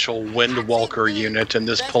special windwalker unit in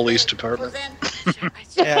this police department.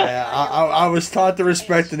 Yeah, I was taught to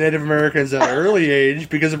respect the Native Americans at an early age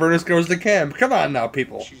because Ernest goes to camp. Come on now,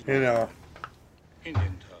 people. You know.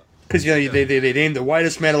 Because, you know, they named the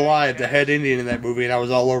whitest man alive the head Indian in that movie, and I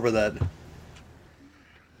was all over that.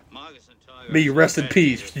 May you rest in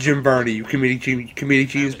peace, Jim Varney, you comedic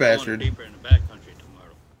genius bastard.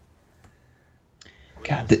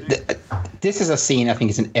 God, this is a scene I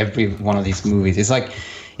think is in every one of these movies. It's like,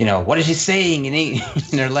 you know, what is she saying in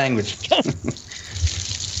their language?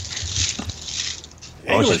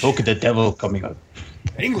 Oh, she spoke of the devil coming up.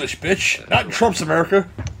 English, bitch. Not in Trump's America.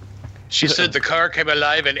 She said the car came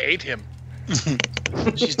alive and ate him.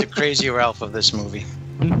 She's the crazy Ralph of this movie.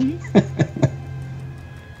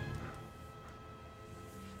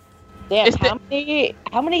 Damn,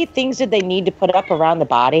 how many things did they need to put up around the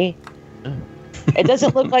body? It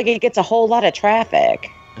doesn't look like it gets a whole lot of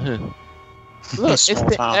traffic. Look, it's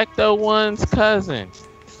the Ecto One's cousin.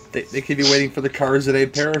 They could be waiting for the cars at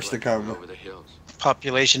Abe Paris to come.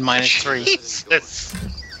 Population -3.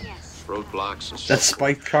 Roadblocks. That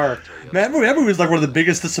spiked car. Man, that movie was like one of the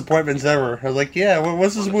biggest disappointments ever. I was like, yeah,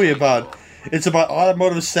 what's this movie about? It's about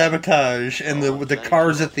automotive sabotage and the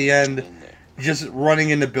cars at the end just running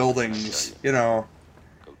into buildings, you know.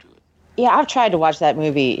 Yeah, I've tried to watch that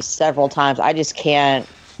movie several times. I just can't.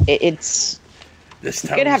 It's.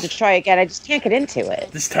 I'm gonna have to try again. I just can't get into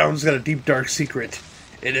it. This town's got a deep, dark secret,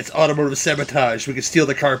 and it's automotive sabotage. We can steal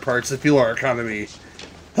the car parts to fuel our economy.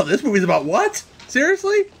 Oh, this movie's about what?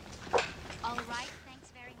 Seriously? All right,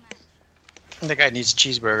 thanks very much. That guy needs a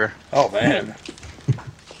cheeseburger. Oh, man.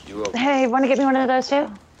 Hey, want to get me one of those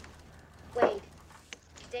too? Wade,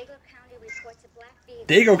 Dago County reports a black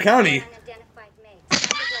vehicle. Dago County?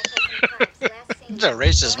 It's a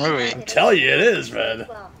racist movie. I'm telling you, it is, man.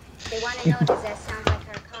 They want to know, does that sound like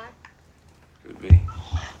our car? Could be.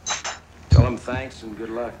 Tell them thanks and good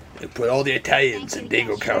luck. They put all the Italians in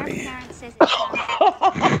Dago County.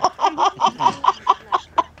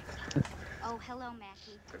 Oh, hello,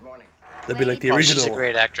 Mackie. Good morning. That'd be like the Oh, original. she's a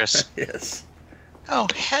great actress. Yes. Oh,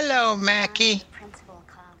 hello, Mackie.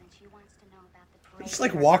 It's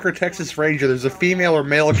like Walker, Texas Ranger. There's a female or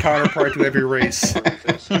male counterpart to every race.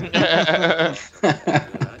 I'd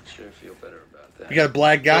sure feel better about that. You got a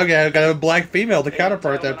black guy, got a black female to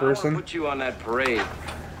counterpart that person. Put you on that parade.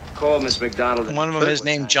 Call Miss McDonald. One of them is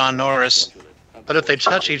named John Norris. But if they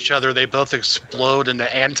touch each other, they both explode into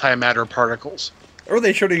antimatter particles. Or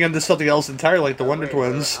they turning into something else entirely, like the Wonder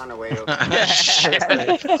Twins.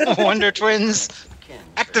 Wonder Twins,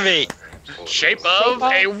 activate. Shape of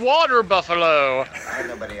a water buffalo. I had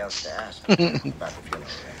nobody else to ask about the funeral.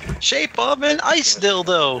 Shape of an ice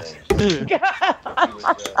dildo.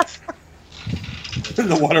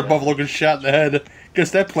 The water buffalo gets shot in the head.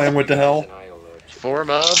 Guess that plan went to hell. Form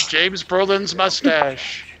of James Brolin's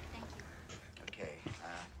mustache. Okay,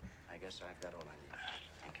 I guess I've got all I need.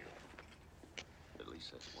 Thank you. At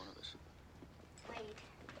least that's one of us. Wait.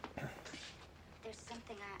 There's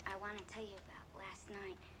something I want to tell you about last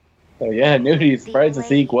night. So yeah, Nudie's surprised to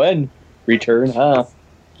see Gwen return, huh?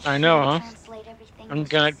 I know, huh? I'm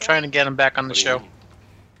trying to get him back on the show.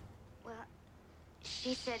 Well,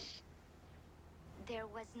 she said there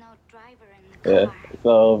was no driver in the car. Yeah.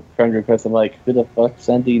 So friend request, I'm like, who the fuck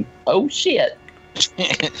sending? Oh shit!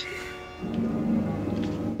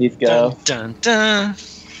 Let's go. Dun, dun, dun.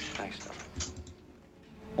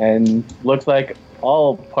 And looks like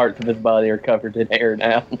all parts of his body are covered in hair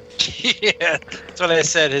now. Yeah, that's what I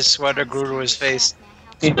said. His sweater grew to his face.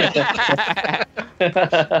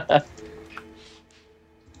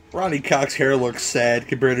 Ronnie Cox's hair looks sad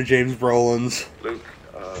compared to James Brolin's. Luke,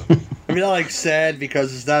 I mean, not like sad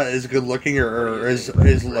because it's not as good looking or as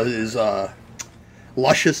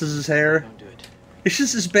luscious as his hair. It's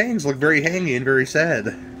just his bangs look very hangy and very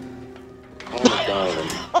sad. call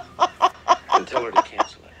McDonald and tell her to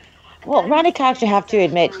cancel it. Well, Ronnie Cox, you have to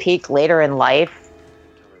admit, peaked later in life.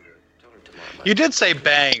 You did say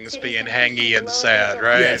bangs being hangy and sad,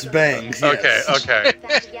 right? Yes, bangs. Yes. Okay.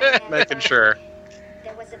 Making sure.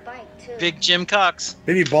 There was a bike, too. Big Jim Cox.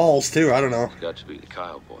 Maybe balls too. I don't know. Got to be the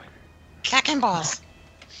Kyle boy. Kicking balls.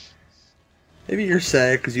 Maybe you're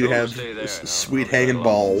sad because you have sweet hanging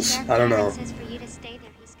balls. I don't know. Says for you to stay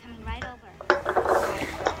there. He's coming right over.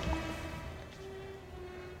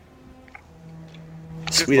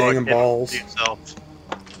 Sweet hanging balls.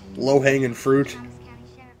 Low hanging fruit.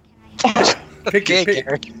 Pick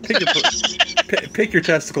your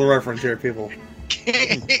testicle reference here, people.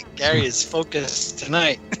 Gary is focused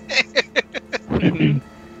tonight. The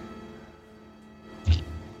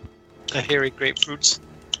hairy grapefruits.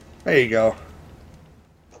 There you go.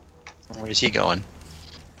 Where's he going?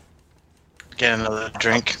 Get another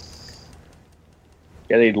drink.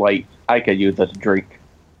 Getting light. I could use this drink.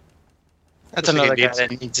 That's another guy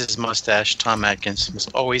that needs his mustache. Tom Atkins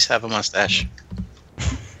must always have a mustache.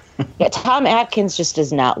 Yeah, Tom Atkins just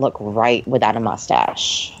does not look right without a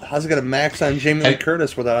mustache. How's it gonna max on Jamie Lee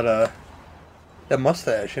Curtis without that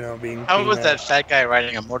mustache? You know, being. How was that fat guy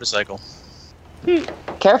riding a motorcycle?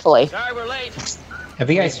 Carefully. Sorry, we're late. Have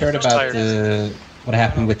you guys heard about what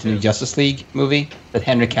happened with the new Justice League movie? That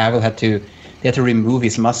Henry Cavill had to remove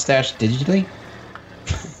his mustache digitally.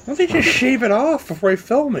 Why don't they just shave it off before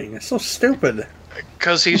filming? It's so stupid.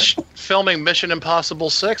 Because he's filming Mission Impossible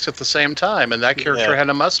 6 at the same time, and that character had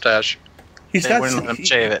a mustache. He's They wouldn't let him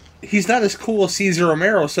shave it. He's not as cool as Cesar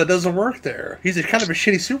Romero, so it doesn't work there. He's a kind of a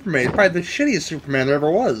shitty Superman. He's probably the shittiest Superman there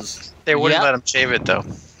ever was. They wouldn't let him shave it, though.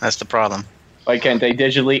 That's the problem. Why can't they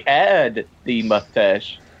digitally add the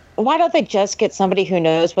mustache? Why don't they just get somebody who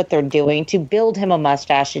knows what they're doing to build him a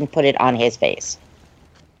mustache and put it on his face?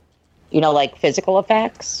 You know, like physical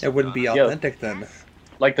effects? It wouldn't be authentic then.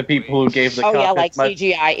 Like the people who gave the Oh, cop yeah, like his must-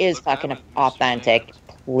 CGI is fucking authentic.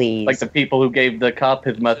 Please. like the people who gave the cop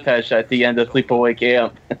his mustache at the end of Sleepaway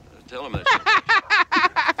Camp. Tell him that.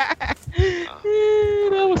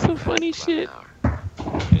 That was some funny shit.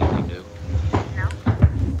 Anything new? No.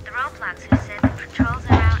 The roadblocks who said the patrols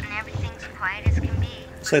are out and everything's quiet as can be.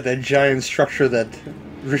 It's like that giant structure that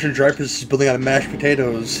Richard Dreyfuss is building out of mashed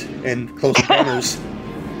potatoes and close encounters.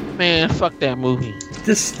 Man, fuck that movie.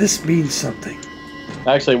 This means something.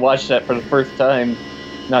 I actually watched that for the first time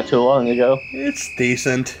not too long ago. It's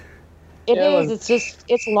decent. It is. It's just,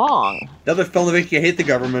 it's long. Another film to make you hate the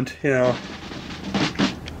government, you know.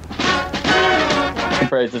 I'm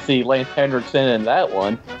surprised to see Lance Henriksen in that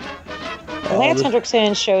one. Lance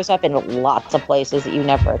Hendrickson shows up in lots of places that you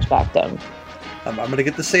never expect him. I'm gonna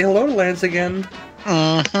get to say hello to Lance again.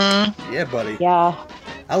 Mm-hmm. Yeah, buddy. Yeah.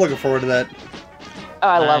 I'm looking forward to that. Oh,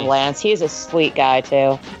 I love Lance. He's a sweet guy,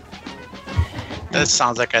 too. That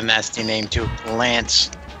sounds like a nasty name, too. Lance.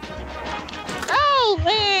 Oh,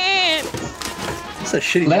 Lance! It's a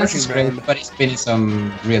shitty Lance is marching great, band. but he's been in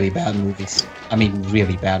some really bad movies. I mean,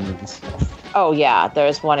 really bad movies. Oh yeah,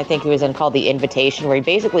 there's one I think he was in called The Invitation, where he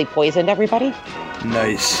basically poisoned everybody.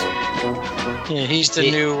 Nice. Yeah, he's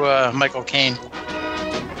the new Michael Caine.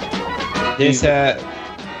 There's a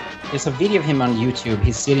video of him on YouTube.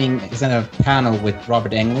 He's in a panel with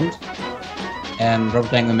Robert Englund, and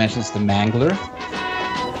Robert Englund mentions the Mangler.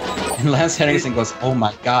 And Lance Henriksen goes, "Oh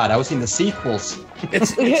my God, I was in the sequels."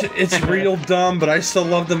 It's real dumb, but I still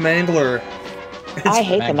love the Mangler. I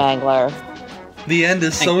hate the Mangler. The end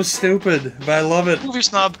is so stupid, but I love it. Movie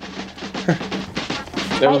snob.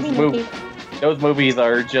 Those movies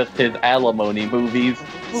are just his alimony movies.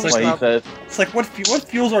 It's like what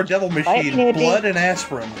fuels our devil machine? Blood and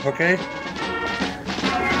aspirin, okay?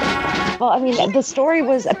 Well, I mean, the story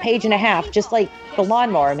was a page and a half, just like The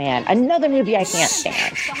Lawnmower Man. Another movie I can't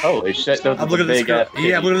stand. Holy shit! I'm looking at this girl.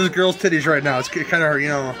 Yeah, I'm looking at this girl's titties right now. It's kind of,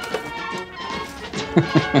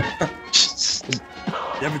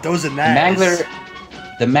 Yeah, but those are nice.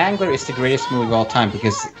 The Mangler is the greatest movie of all time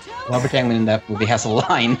because Robert Englund in that movie has a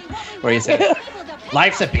line where he says,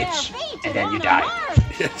 "Life's a bitch, and then you die.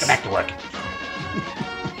 Yes. Go back to work."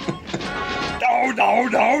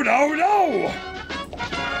 No!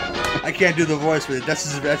 I can't do the voice with it.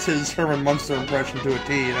 That's his Herman Munster impression to a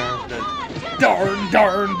T, you know.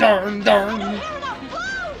 Darn.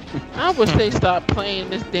 I wish they stopped playing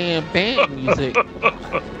this damn band music.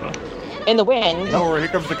 In the wind. Oh, here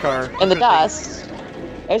comes the car. In the dust.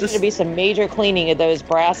 There's going to be some major cleaning of those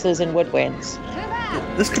brasses and woodwinds.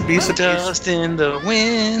 This could be some dust in the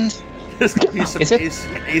wind. This could be some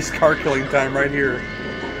ace car killing time right here.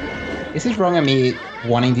 Is it wrong of me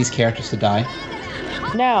wanting these characters to die?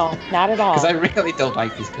 No, not at all. Because I really don't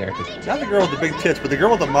like these characters. Not the girl with the big tits, but the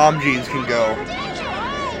girl with the mom jeans can go.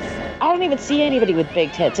 I don't even see anybody with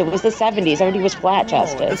big tits. It was the 70s. Everybody was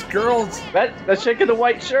flat-chested. This girl's... That chick in the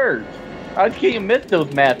white shirt. How can you miss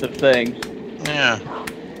those massive things? Yeah.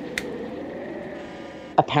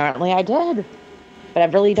 Apparently I did. But I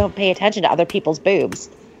really don't pay attention to other people's boobs.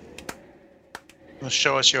 Well,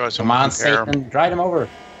 show us yours. Come on, Satan. Drive him over.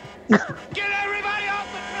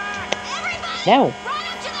 No.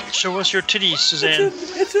 Show us your titties, Suzanne.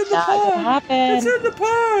 It's in the pond. It's in the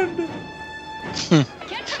pond.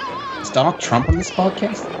 Is Donald Trump on this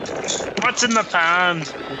podcast? What's in the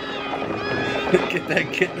pond? Get that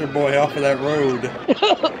Kittner boy off of that road.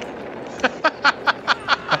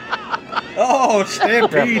 Oh,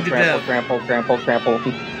 stampede to death. Trample.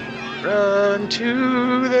 Run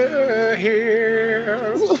to the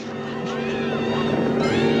hills.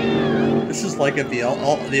 This is like at the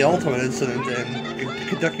ultimate incident in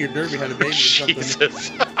Kentucky Derby had a baby or something.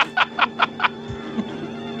 Jesus.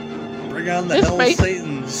 Bring on the hell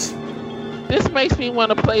Satans. This makes me want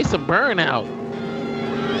to play some Burnout.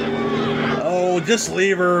 Oh, just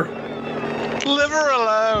leave her. Leave her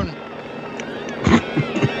alone.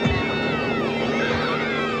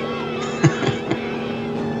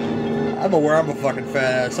 I'm aware I'm a fucking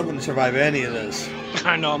fat ass. I wouldn't survive any of this.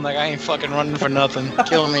 I know, I ain't fucking running for nothing.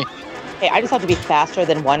 Kill me. Hey, I just have to be faster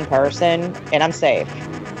than one person, and I'm safe.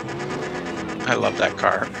 I love that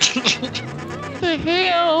car. The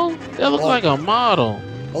hell? That looks like a model.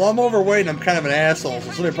 Well, I'm overweight and I'm kind of an asshole,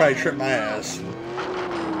 so somebody probably tripped my ass.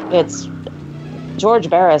 It's... George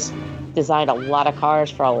Barris designed a lot of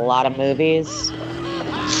cars for a lot of movies.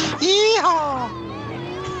 Yeehaw!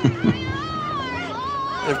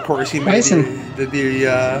 Of course, he made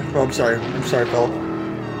oh, I'm sorry, Phil.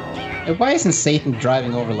 Why isn't Satan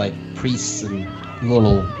driving over like priests and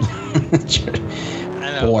little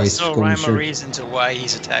I know, boys? There's no rhyme or reason to why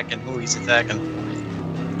he's attacking who he's attacking.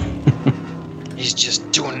 He's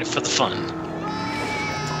just doing it for the fun.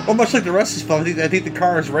 Well, much like the rest of his film, I think the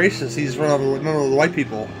car is racist. He's run over none of the white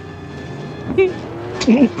people.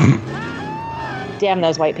 Damn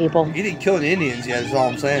those white people. He didn't kill any Indians yet, is all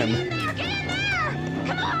I'm saying.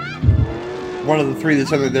 One of the three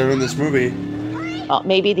that's in this movie. Well,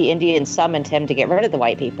 maybe the Indians summoned him to get rid of the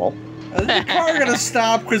white people. Is the car gonna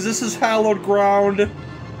stop because this is hallowed ground?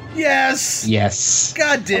 Yes! Yes.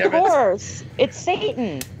 God damn it. Of course. It's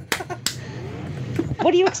Satan.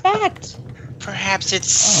 What do you expect? Perhaps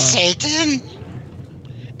it's Satan?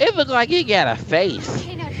 It looks like he got a face.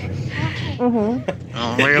 Mm-hmm.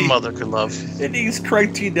 Oh, your mother could love. It needs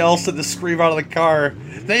Craig T. Nelson to scream out of the car.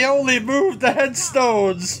 They only moved the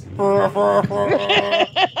headstones.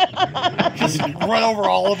 Just run over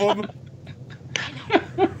all of them.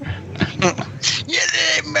 Yeah,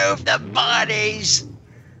 they moved the bodies.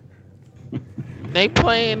 They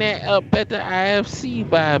playing that up at the IFC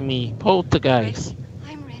by me. Poltergeist.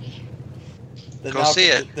 Go see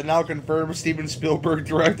it. The now confirmed Steven Spielberg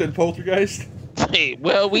directed Poltergeist.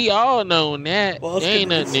 Well, we all known that. Well, Ain't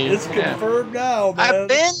nothing new. it's confirmed now, man. I've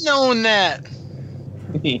been known that.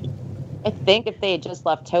 I think if they had just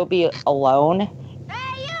left Toby alone,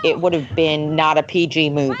 it would have been not a PG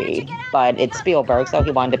movie. But it's Spielberg, so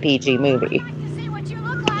he wanted a PG movie.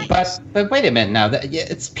 But wait a minute now.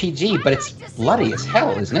 It's PG, but it's bloody as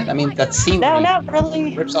hell, isn't it? I mean, that scene No, where not he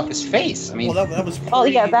really. rips off his face. I mean, Well, that was Well,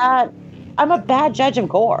 yeah, that. I'm a bad judge of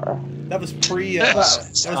gore. that was pre.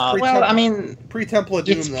 well, I mean, pre-Temple of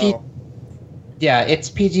Doom, it's though. yeah, it's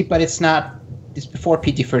PG, but it's not. It's before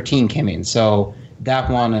PG-13 came in, so that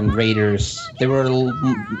one and Raiders, they were a little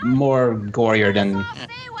more gorier than,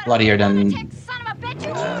 bloodier than,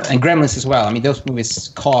 and Gremlins as well. I mean, those movies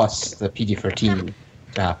caused the PG-13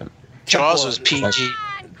 to happen. Jaws was PG.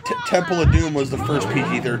 Temple of Doom was the first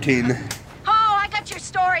PG-13. Oh, I got your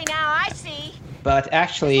story now. I see. But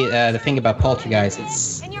actually, the thing about Poltergeist,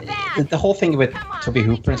 it's the whole thing with Toby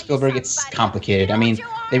Hooper and Spielberg. It's complicated. I mean,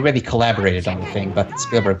 they really collaborated on the thing, but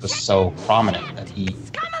Spielberg was so prominent that he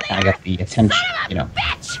kind of got the attention, you know.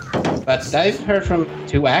 But I've heard from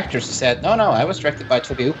 2 actors who said, "No, I was directed by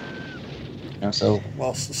Toby Hooper." You know, so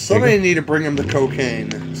well, somebody needed to bring him the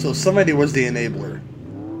cocaine, so somebody was the enabler.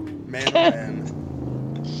 Man.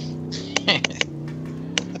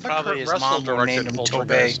 Probably his Russell mom would name directed him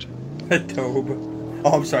Poltergeist. Tobe.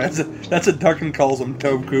 Oh, I'm sorry. That's what Duncan calls him.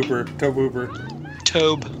 Tobe Hooper. Tobe.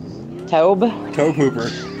 Tobe Hooper.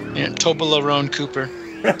 Yeah, Toblerone Cooper.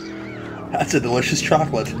 That's a delicious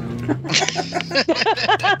chocolate.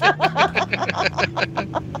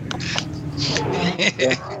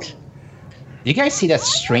 you guys see that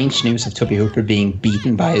strange news of Toby Hooper being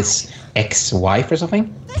beaten by his ex-wife or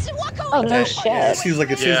something? Oh, no shit. Yeah, it seems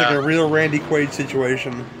like a real Randy Quaid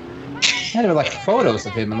situation. Yeah, there were like photos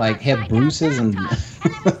of him and like he had bruises and.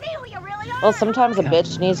 Well, sometimes a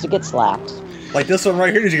bitch needs to get slapped. Like this one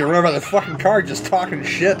right here, he's gonna run over the fucking car just talking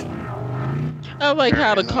shit. I like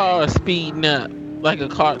how the car is speeding up like a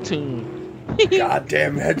cartoon.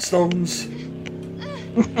 Goddamn headstones.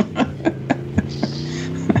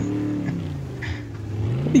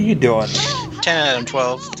 What are you doing? 10 out of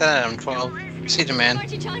 12. 10 out of 12. See the man.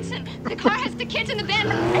 Johnson, the car has the kids in the bed.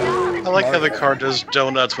 I like how the car does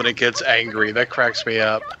donuts when it gets angry. That cracks me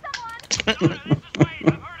up.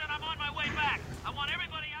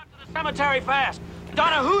 Cemetery fast.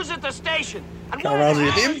 Donna, who's at the station? And Come on,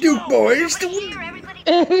 them Duke boys.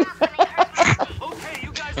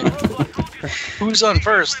 Who's on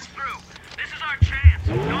first?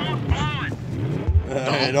 Don't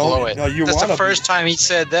blow it. No, you That's wanna the first time he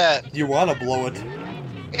said that. You want to blow it.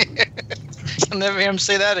 You'll never hear him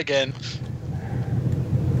say that again.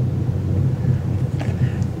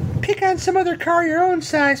 Pick on some other car your own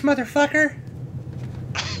size, motherfucker.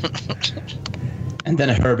 And then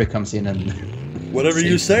Herbie comes in and... Whatever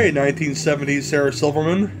you say, 1970s Sarah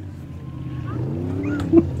Silverman.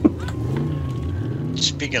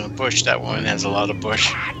 Speaking of bush, that woman has a lot of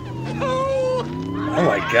bush. Oh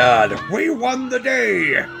my god, we won the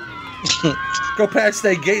day! Go past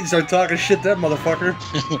that gate and start talking shit to that motherfucker.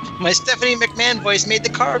 My Stephanie McMahon voice made the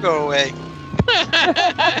car go away.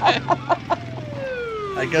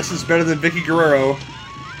 I guess it's better than Vicky Guerrero.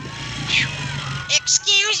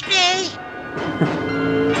 Excuse me.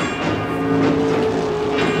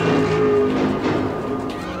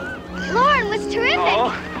 Lauren was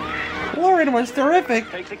terrific. Lauren was terrific.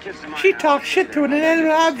 She talked shit to an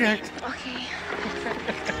inanimate object.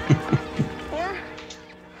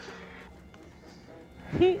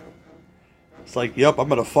 Okay. It's like, yep, I'm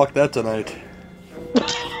gonna fuck that tonight.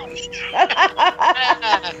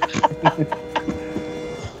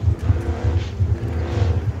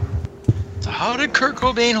 So how did Kurt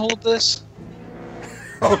Cobain hold this?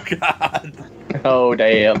 Oh god. Oh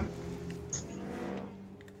damn.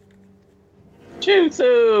 Too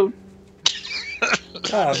soon.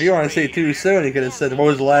 Oh, if you want to say too soon, he could have said what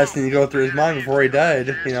was the last thing to go through his mind before he died.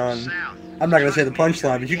 You know, and I'm not gonna say the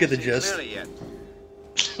punchline, but you get the gist.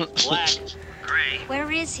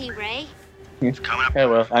 Where is he, Ray? Oh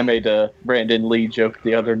well, I made a Brandon Lee joke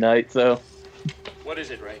the other night, so. What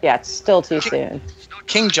is it, Ray? Yeah, it's still too soon.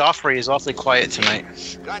 King Joffrey is awfully quiet tonight.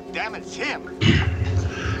 God damn it, it's him.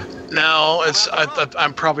 No,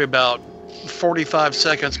 I'm probably about 45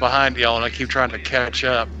 seconds behind y'all, and I keep trying to catch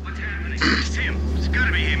up. It's him. It's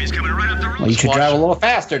gotta be him. He's coming right up the road. Well, you should drive a little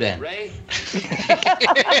faster then. Ray?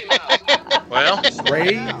 Well,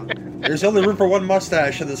 Ray, there's only room for one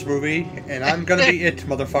mustache in this movie, and I'm gonna be it,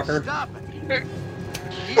 motherfucker.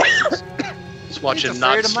 just watching He's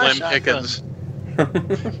Not afraid of my Slim Pickens.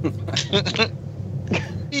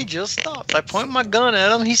 He just stopped. I point my gun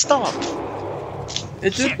at him, he stopped.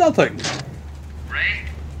 It did nothing. Ray?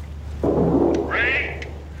 Ray?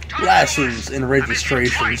 License and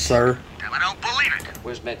registration, sir. I don't believe it.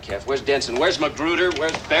 Where's Metcalf? Where's Denson? Where's Magruder?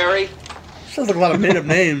 Where's Barry? Sounds like a lot of made-up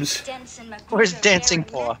names. Where's Dancing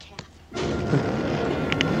Paw?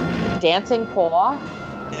 Dancing Paw?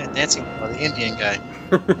 Yeah, Dancing Paw, the Indian guy.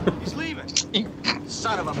 He's leaving.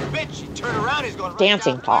 Son of a bitch. He turned around, he's going right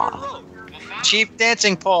Dancing down Paw. the road. Chief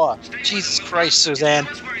Dancing Paw. Jesus Christ, Suzanne.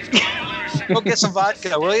 Go get some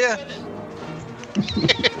vodka, will you?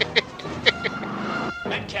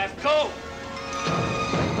 Metcalf, go!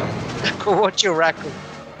 Go watch your raccoon.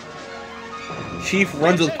 Chief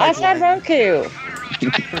runs with I said pipeline. Roku.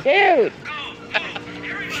 Dude.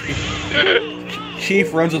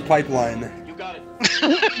 Chief runs with pipeline. You got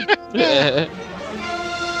it.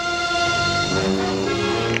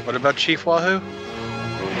 What about Chief Wahoo?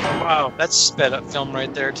 Wow, that's sped up film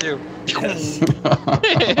right there, too. Yes.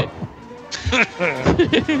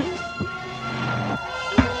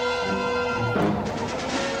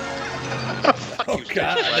 Oh,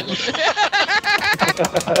 God.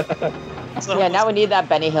 Yeah, now we need that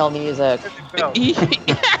Benny Hill music.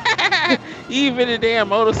 Even the damn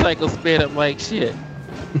motorcycle sped up like shit.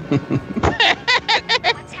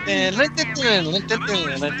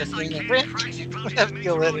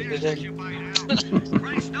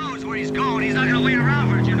 Bryce knows where he's going. He's not going to wait around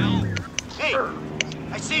for it, you know. Hey,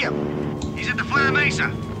 I see him. He's at the foot of the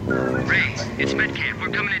mesa. Ray, it's Metcalf. We're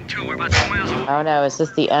coming in too. We're about 2 miles away. Oh no, is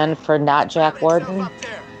this the end for not Jack Warden?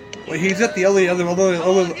 Well, he's at the only other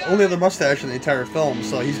mustache in the entire film,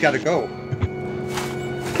 so he's got to go.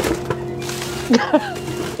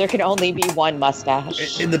 There can only be one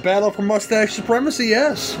mustache. In the battle for mustache supremacy,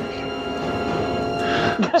 yes.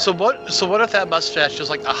 So what if that mustache is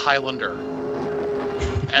like a Highlander?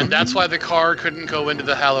 And that's why the car couldn't go into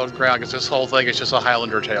the hallowed ground, because this whole thing is just a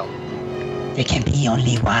Highlander tale. There can be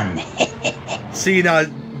only one. See, now,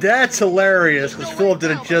 that's hilarious, because Philip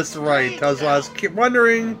did it just right. I was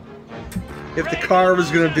wondering if the car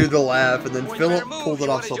was going to do the laugh, and then Philip pulled it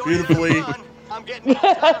off so beautifully.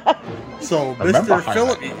 So, Mr.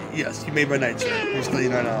 Philip, yes, you made my night, sir. Just letting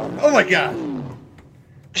you know now. Oh my God!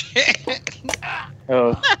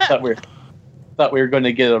 Oh, thought we were going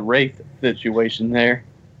to get a Wraith situation there.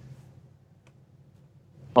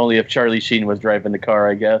 Only if Charlie Sheen was driving the car,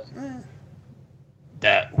 I guess.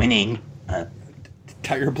 Winning.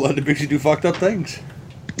 Tiger blood makes you do fucked up things.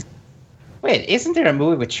 Wait, isn't there a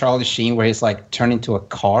movie with Charlie Sheen where he's like turned into a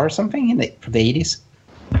car or something from the 80s?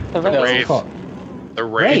 The Wraith. The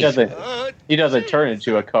Wraith. He doesn't turn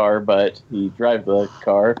into a car, but he drives the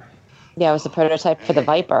car. Yeah, it was the prototype for the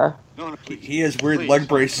Viper. He has weird leg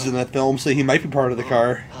braces in that film, so he might be part of the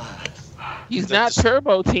car. He's not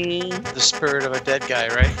Turbo Team. The spirit of a dead guy,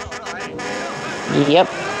 right? Yep.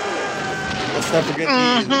 Let's not forget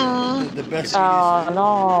the best. Oh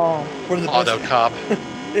no. What are the Auto best? Cop.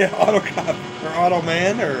 Yeah, Auto Cop or Auto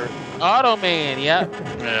Man or Auto Man, yep.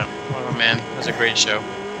 Yeah. Oh man, that's a great show.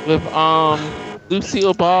 With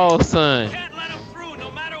Lucille Ball's son.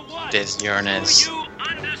 Des Yarnes.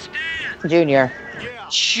 Junior.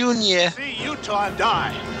 Junior. See Utah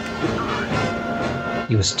die.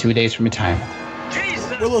 He was 2 days from retirement.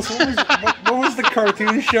 Willis, what was the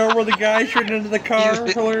cartoon show where the guy shooting into the car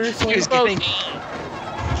hilariously? He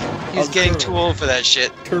was getting too old for that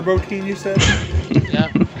shit. Turbo Teen, you said?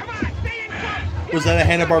 Yeah. Was that a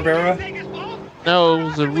Hanna-Barbera? No, it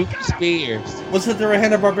was a Rupert Spears. Wasn't there a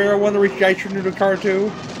Hanna-Barbera one where the guy turned into a car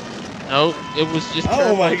too? No, it was just.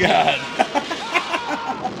 Oh my God!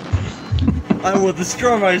 I will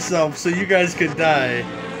destroy myself so you guys can die.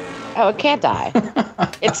 Oh, it can't die.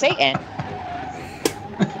 It's Satan.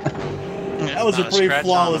 That was a pretty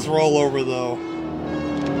flawless rollover, though.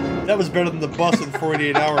 That was better than the bus in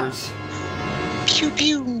 48 hours. Pew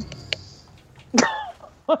pew.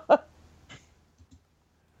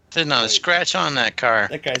 There's not a scratch on that car.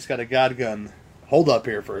 That guy's got a god gun. Hold up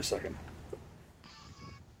here for a second.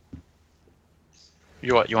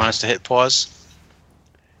 You want us to hit pause?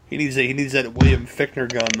 He needs that William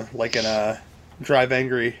Fichtner gun, like in Drive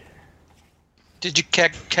Angry. Did you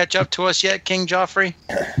catch up to us yet, King Joffrey?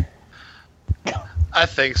 I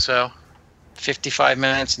think so. 55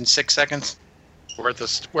 minutes and 6 seconds. We're at the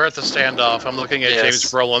standoff. I'm looking at Yes.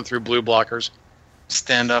 James Brolin through blue blockers.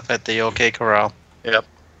 Stand up at the OK Corral. Yep.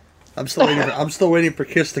 I'm still waiting for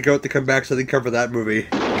Kiss the Goat to come back so they can cover that movie.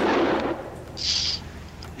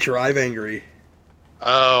 Drive Angry.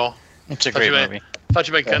 Oh. It's a great movie. I thought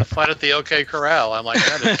you meant gunfight at the OK Corral. I'm like,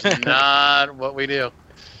 that is not what we do.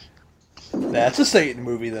 That's a Satan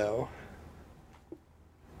movie, though.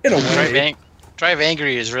 In a way. Drive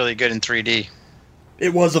Angry is really good in 3D.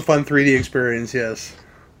 It was a fun 3D experience, yes.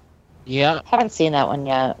 Yeah. Haven't seen that one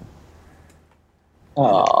yet.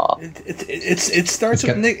 Oh. It starts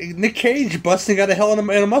with Nick Cage busting out of hell in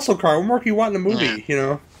a muscle car. What more can you want in a movie? You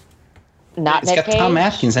know. Not It's Nick got Cage. Tom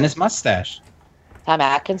Atkins and his mustache. Tom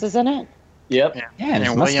Atkins is in it. Yep. Yeah, and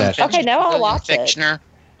his William mustache. Okay, now I'll watch it. Fichtner.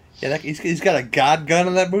 Yeah, he's got a god gun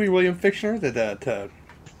in that movie, William Fichtner, to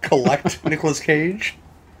collect Nicolas Cage.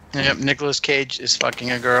 Yep, Nicolas Cage is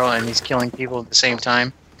fucking a girl and he's killing people at the same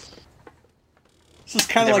time. This is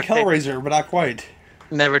kind of like Hellraiser, but not quite.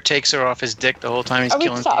 Never takes her off his dick the whole time he's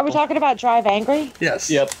killing people. Are we talking about Drive Angry? Yes.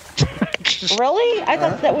 Yep. Really? I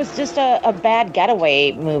thought that was just a bad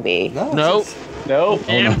getaway movie. Nope.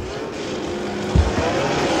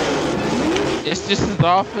 It's just as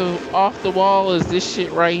off the wall as this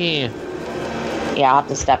shit right here. Yeah, I'll have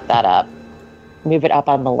to step that up. Move it up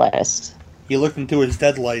on the list. He looked into his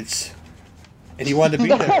deadlights, and he wanted to be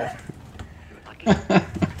there.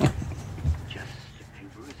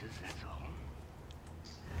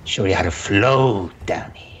 Show you how to float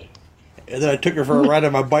down here. And then I took her for a ride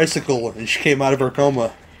on my bicycle, and she came out of her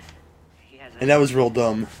coma. And that was real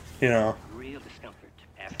dumb, you know.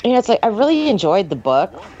 You know, it's like I really enjoyed the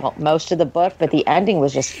book, well, most of the book, but the ending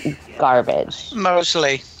was just garbage.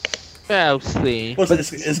 Mostly.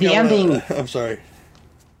 The ending. I'm sorry.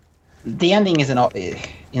 The ending is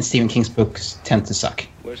in Stephen King's books tend to suck.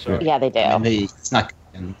 Yeah, they do. I mean, it's not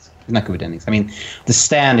good endings. I mean, The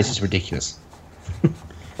Stand is just ridiculous.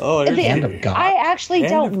 Oh, the end of God. I actually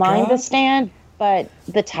don't mind The Stand, but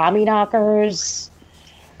the Tommy Knockers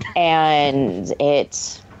and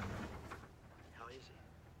it.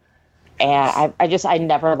 And I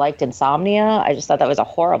never liked Insomnia. I just thought that was a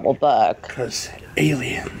horrible book. Because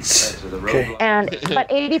aliens. Okay. But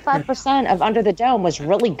 85% of Under the Dome was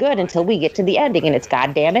really good until we get to the ending, and it's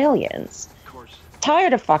goddamn aliens.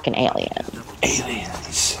 Tired of fucking aliens.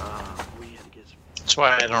 Aliens. That's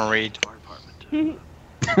why I don't read.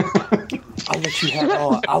 I'll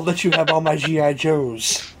let you have all my GI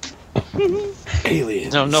Joes.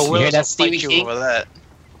 Aliens. No, You we'll hear that, fight Stevie you King? over that.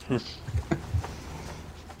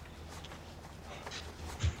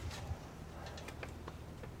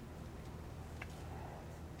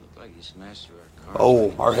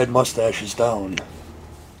 Oh, our head mustache is down.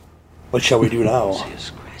 What shall we do now? See a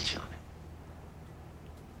scratch on it.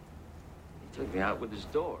 He took me out with his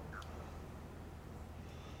door.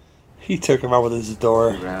 He took him out with his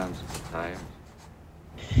door. Rounds, tires.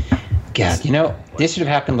 God, you know, this should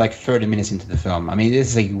have happened like 30 minutes into the film. I mean, this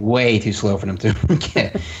is like way too slow for them to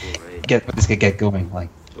get going. Like,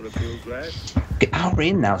 an hour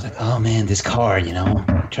in now, it's like, oh man, this car, you know,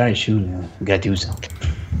 try to shoot, we gotta do something.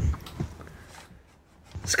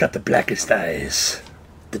 It's got the blackest eyes.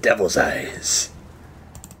 The devil's eyes.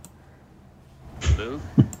 Lou?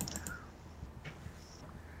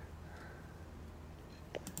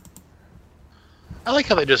 I like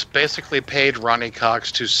how they just basically paid Ronnie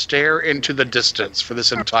Cox to stare into the distance for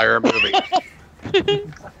this entire movie.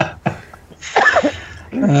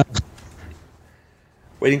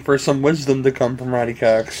 Waiting for some wisdom to come from Ronnie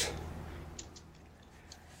Cox.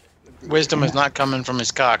 Wisdom is not coming from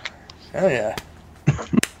his cock. Oh yeah.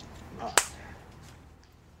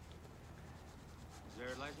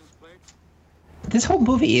 This whole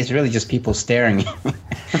movie is really just people staring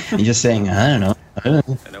and just saying, I don't know.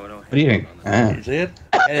 What do you think? You see it?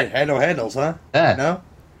 Hey, had no handles, huh? No?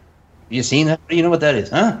 You seen that? You know what that is,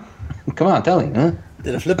 huh? Come on, tell me, huh?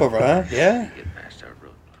 Did a flip over, huh? Yeah?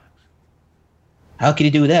 How could he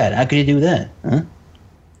do that? How could he do that? Huh?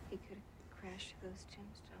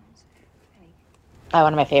 Oh,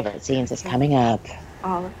 one of my favorite scenes is coming up.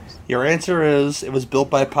 All of us. Your answer is, it was built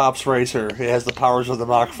by Pop's Racer. It has the powers of the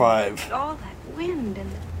Mach 5. All that wind and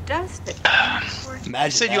the dust that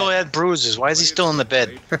He said you only had bruises. Why is he still in the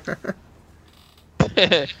bed?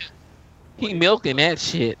 He milking that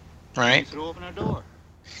shit. Right?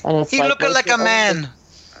 And it's He like looking way like too a man.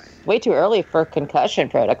 Way too early for concussion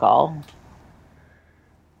protocol.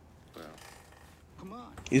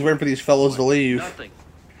 He's waiting for these fellows to leave. Nothing.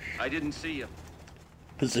 I didn't see you.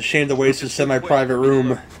 It's a shame to waste his semi-private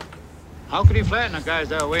room. How could he flatten a guy's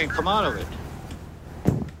that way and come out of it?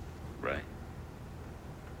 Right.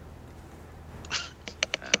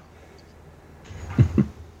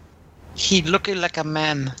 He looking like a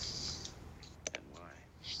man.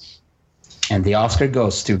 And the Oscar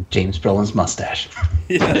goes to James Brolin's mustache.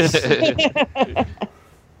 Yes.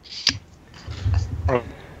 Or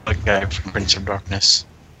the guy from Prince of Darkness.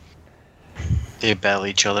 They battle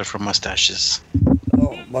each other for mustaches.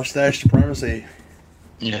 Oh, mustache supremacy.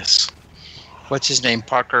 Yes. What's his name?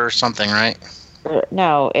 Parker or something, right?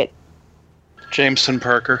 No, it. Jameson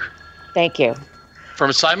Parker. Thank you.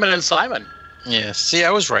 From Simon and Simon. Yeah, see,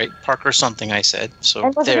 I was right. Parker something I said. So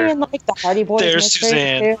And wasn't there. he in like the Hardy Boys There's mystery,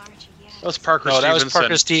 Suzanne. too? That was Parker No, that Stevenson. was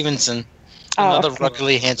Parker Stevenson. Oh. Another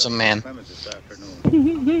ruggedly handsome man.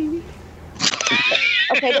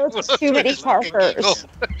 Okay, there was too many Parkers.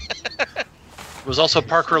 It was also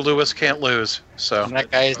Parker Lewis Can't Lose. So And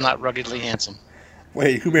that guy is not ruggedly handsome.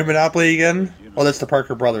 Wait, who made Monopoly again? Oh, that's the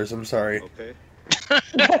Parker brothers. I'm sorry. Wade.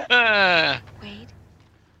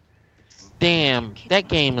 Damn, that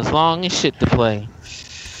game is long as shit to play.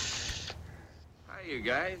 Hi, you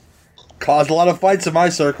guys. Caused a lot of fights in my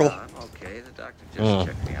circle. I'm okay. The doctor just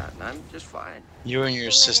checked me out, and I'm just fine. You and your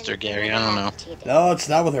sister, Gary. I don't know. No, it's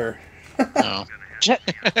not with her. No.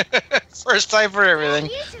 First time for everything.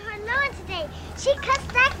 Used to her lawn today. She cussed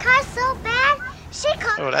that car so bad. She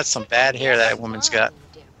called. Oh, that's some bad hair that woman's got.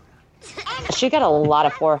 She got a lot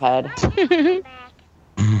of forehead.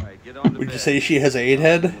 Would you say she has an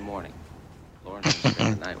 8-head? In the morning. Lauren will spend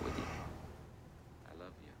the night with you. I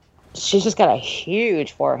love you. She's just got a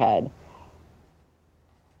huge forehead.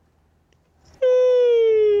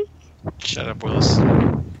 Shut up, Willis.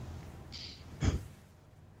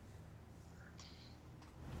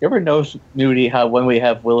 You ever notice, Nudie, how when we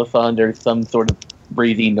have Willis on, there's some sort of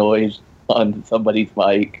breathing noise on somebody's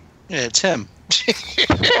mic? Yeah, it's him.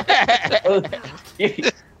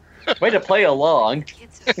 Way to play along.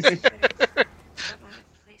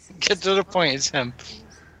 Get to the point, it's him.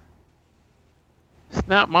 It's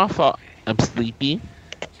not my fault. I'm sleepy.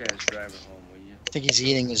 Chaz, drive her home, will you? I think he's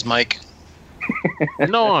eating his mic.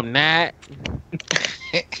 No, I'm not.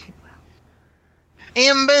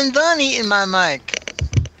 Ain't been done eating my mic.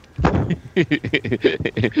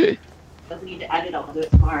 Doesn't need to edit. I'll do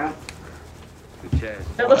it tomorrow. Chaz.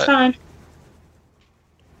 It looks fine.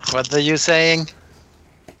 What are you saying?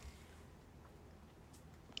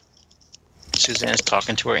 Suzanne's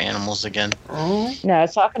talking to her animals again. No, I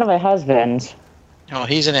was talking to my husband. Oh,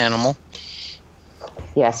 he's an animal.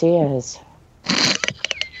 Yes, he is.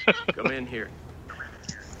 Come in here.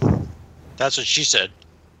 That's what she said.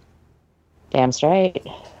 Damn straight.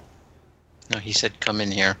 No, he said, come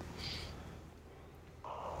in here.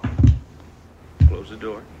 Close the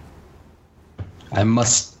door. I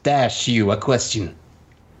must dash you a question.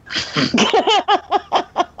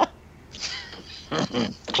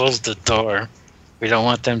 Close the door. We don't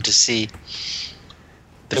want them to see.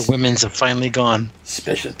 The women's have finally gone.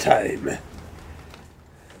 Special time.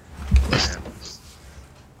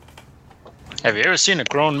 Have you ever seen a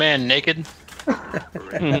grown man naked? He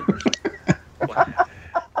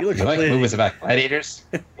looks You like really, movies about gladiators?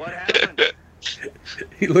 What happened?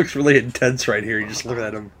 he looks really intense right here. You just look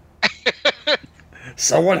at him.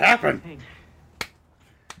 So what happened?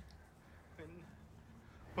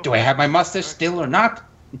 Do I have my mustache still or not?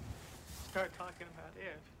 Start talking about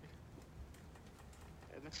it.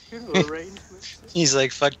 And the funeral arrangements. He's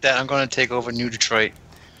like, fuck that, I'm going to take over New Detroit.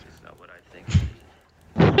 It's not what I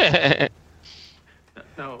think.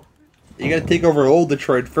 No. You gotta take over old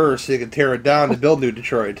Detroit first so you can tear it down to build new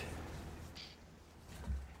Detroit.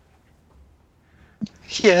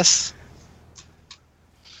 Yes.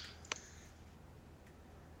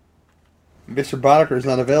 Mr. Boddicker is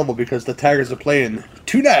not available because the Tigers are playing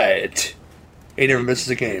tonight. He never misses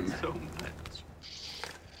a game. So much.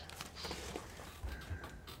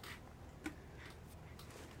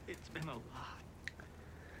 It's been a lot.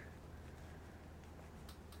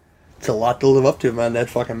 It's a lot to live up to, man. That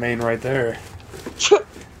fucking Maine right there.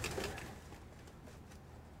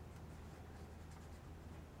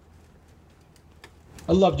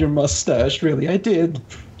 I loved your mustache, really, I did.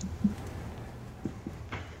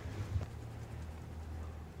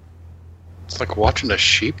 It's like watching a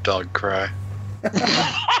sheepdog cry. All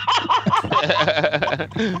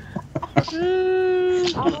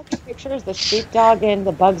of the pictures, the sheepdog and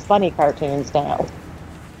the Bugs Bunny cartoons now.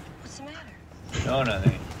 What's the matter? No,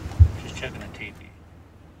 nothing. Just checking the TV.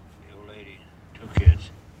 The old lady, 2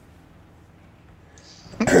 kids.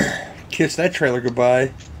 Kiss that trailer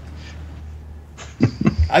goodbye.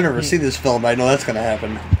 I've never seen this film, but I know that's gonna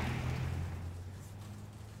happen.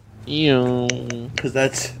 You. Because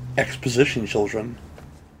that's exposition, children.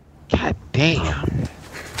 God damn.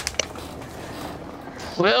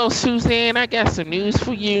 Well, Suzanne, I got some news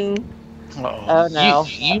for you. Oh no.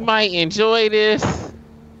 You might enjoy this.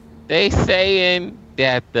 They saying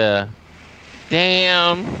that the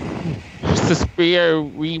damn Suspiria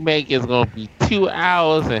remake is gonna be 2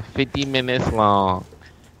 hours and 50 minutes long.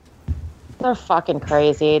 They're fucking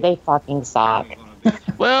crazy. They fucking suck.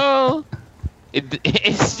 Well,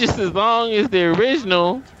 it's just as long as the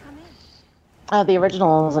original. The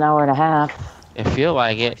original was an hour and a half. I feel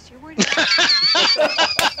like it.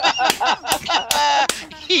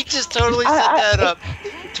 He just totally set that up.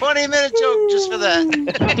 20-minute joke just for that.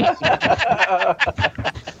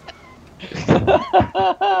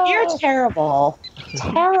 You're terrible.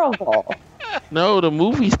 Terrible. No, the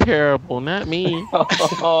movie's terrible, not me.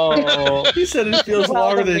 He said it feels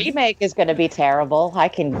longer the than. remake is going to be terrible. I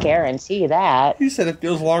can guarantee that. He said it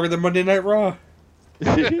feels longer than Monday Night Raw.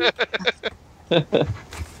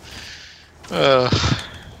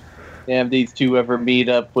 Damn, these two ever meet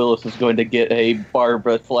up, Willis is going to get a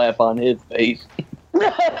Barbara slap on his face. Oh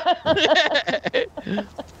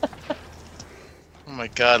my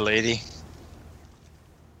God, lady.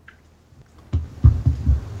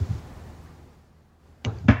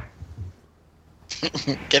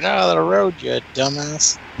 Get out of the road, you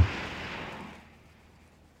dumbass.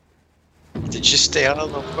 Did you stay out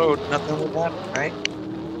of the road? Nothing would happen, right?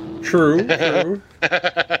 True.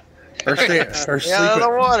 Or Stay sleep out of the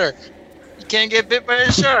water. You can't get bit by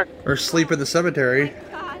a shark. Or sleep in the cemetery.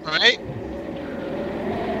 Right?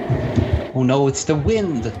 Oh no, it's the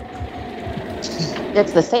wind.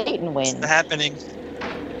 It's the Satan wind. It's happening.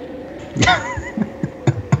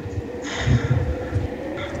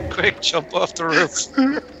 Quick, jump off the roof.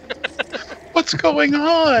 What's going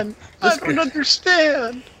on? I don't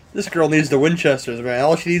understand. This girl needs the Winchesters, man.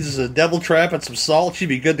 All she needs is a devil trap and some salt. She'd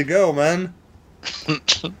be good to go, man.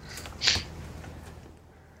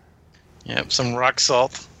 Yep, some rock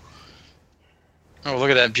salt. Oh,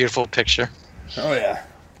 look at that beautiful picture. Oh, yeah.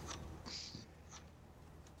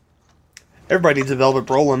 Everybody needs a Velvet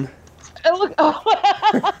Brolin. Oh, look. Oh.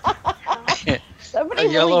 Somebody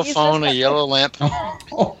A yellow really phone, a yellow lamp.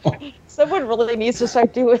 Someone really needs to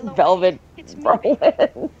start doing Velvet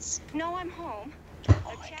Brolins. No, I'm home.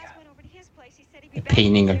 The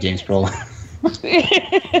painting of James Brolin.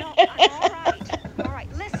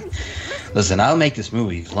 Listen, I'll make this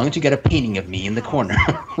movie as long as you get a painting of me in the corner.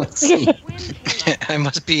 Let's see. I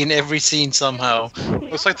must be in every scene somehow.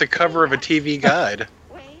 Looks like the cover of a TV guide.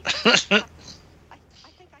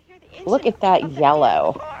 Look at that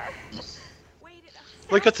yellow.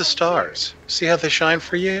 Look at the stars. See how they shine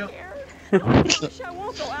for you?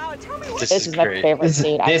 This is my favorite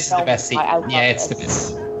scene. This is the best scene. I love Yeah, it's the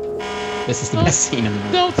this. best. This is the best scene in the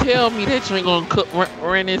movie. Don't tell me that you ain't gonna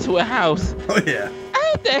run into a house. Oh, yeah.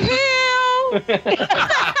 What the hell?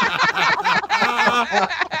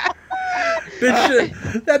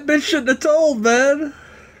 That bitch shouldn't have told, man.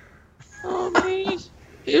 Oh, man.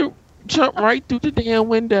 It jumped right through the damn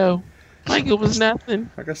window. Like it was nothing.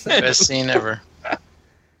 Like I said. Best scene ever.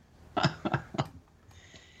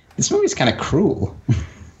 This movie's kind of cruel.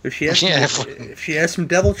 If she had some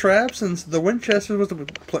devil traps and the Winchester was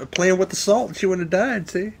playing with the salt, she wouldn't have died.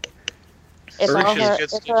 See,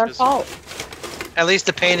 it's her fault. At least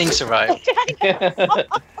the painting survived.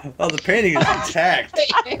 Oh, the painting is intact.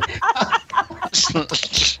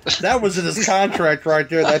 That was in his contract right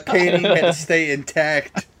there. That painting had to stay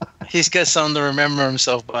intact. He's got something to remember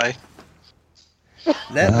himself by.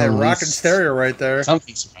 That rockin' stereo right there.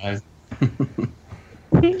 Something survived.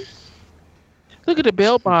 Look at the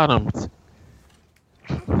bell bottoms.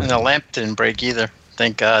 And the lamp didn't break either.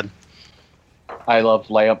 Thank God. I love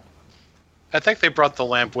lamp. I think they brought the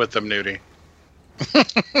lamp with them, Nudie.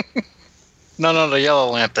 No, the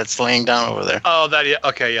yellow lamp that's laying down over there. Oh, that, yeah.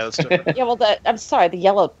 Okay, yeah, that's different. Yeah, well, I'm sorry, the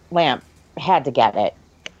yellow lamp had to get it.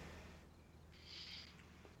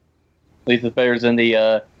 At least it's better than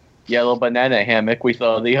the yellow banana hammock we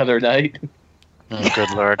saw the other night. Oh,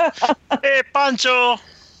 good Lord. Hey, Pancho!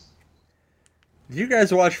 Did you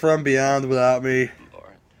guys watch From Beyond without me?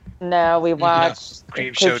 No, we watched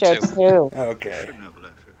Creep Show Show 2. Okay.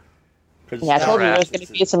 Yeah, I told you there was going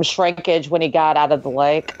to be some shrinkage when he got out of the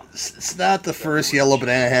lake. It's not the first yellow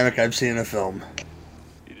banana hammock I've seen in a film.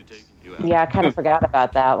 Yeah, I kind of forgot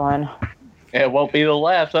about that one. It won't be the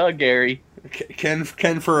last, huh, Gary? Ken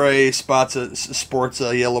for a sports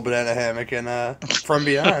yellow banana hammock and From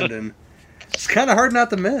Beyond, and it's kind of hard not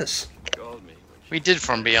to miss. We did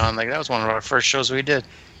From Beyond. Like that was one of our first shows we did.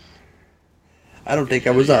 I don't think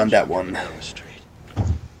I was on that one. I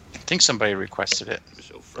think somebody requested it.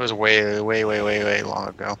 It was way long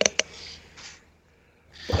ago.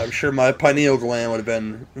 But I'm sure my pineal gland would have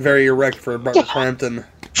been very erect for Barbara Crampton.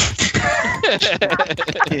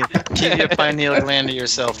 Keep your pineal gland to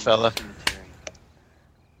yourself, fella.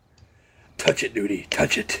 Touch it, Nudie.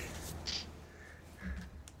 Touch it.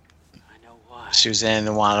 Suzanne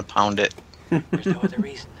didn't want to pound it. There's no other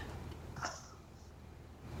reason.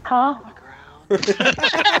 Huh?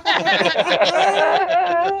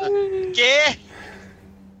 Yeah.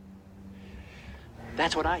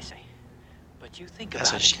 That's what I say. But you think That's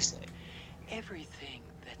about what it. she said. Everything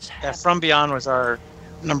that's Yeah, happened. From Beyond was our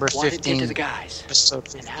number What it did 15. to the guys. Episode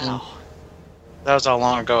 15. And how. That was how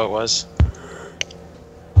long ago it was.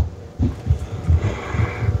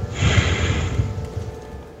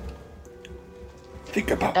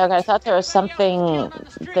 Think about Okay, I thought there was something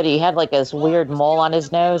that he had like this weird mole on his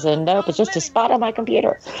nose, and nope, it's just a spot on my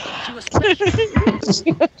computer.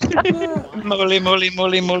 Moly, moly,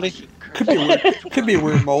 moly, moly. Could be a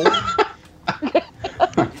weird mole.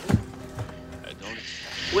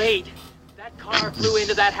 Wait, that car flew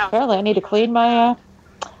into that house. Apparently, I need to clean my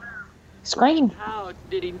screen. How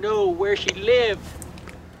did he know where she lived?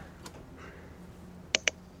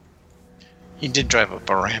 He did drive up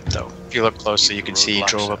a ramp, though. If you look closely, you can see he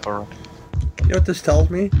drove up a ramp. You know what this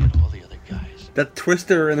tells me? That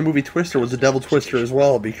Twister in the movie Twister was a devil twister as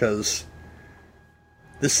well, because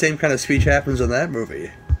this same kind of speech happens in that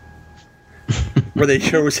movie. Where they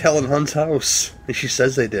chose Helen Hunt's house, and she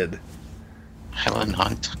says they did. Helen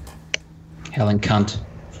Hunt. Helen Cunt.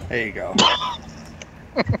 There you go.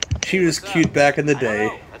 She was cute back in the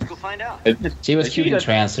day. Let's go find out. She was cute in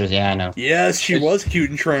Trancers, yeah, I know. Yes, she was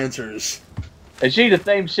cute in Trancers. Is she the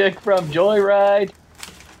same chick from Joyride?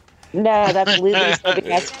 No, that's Lily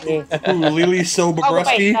Sobieski. Ooh, Lily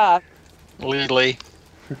Sobieski. Lily.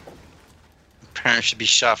 Parents should be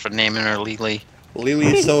shot for naming her Lily.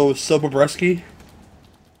 Lily Sobieski.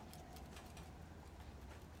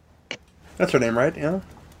 That's her name, right? Yeah.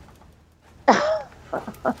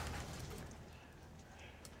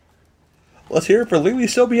 Let's hear it for Lily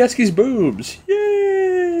Sobieski's boobs.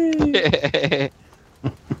 Yay!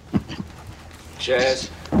 Chaz,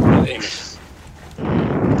 Amos.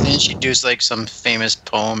 Didn't she do like some famous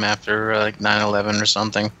poem after like 9/11 or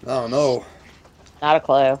something? Oh no. Not a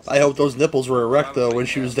clue. I hope those nipples were erect though when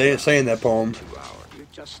she was saying that poem.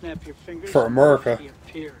 Just snap your fingers. For America.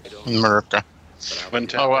 America.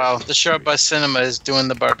 Oh wow, the Short Bus Cinema is doing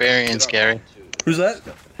the Barbarians, Gary. Who's that?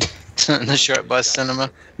 The Short Bus Cinema.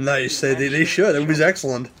 Nice. They should. It was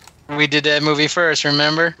excellent. We did that movie first,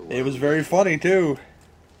 remember? It was very funny too.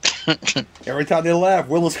 Every time they laughed,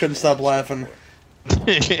 Willis couldn't stop laughing.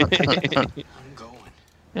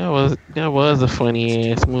 That was a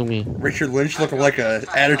funny ass movie. Richard Lynch looking like a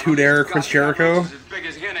Attitude Era Chris Jericho.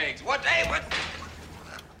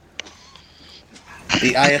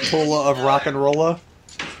 The Ayatollah of rock and rolla.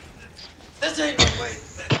 This ain't no way.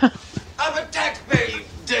 I'm a taxpayer, you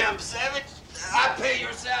damn savage. I pay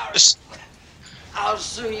your salary. I'll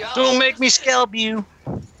sue you. Don't make me scalp you.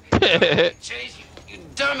 Chase, you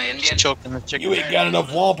dumb Indian. He's choking the chicken. You ain't got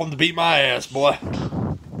enough wampum to beat my ass, boy.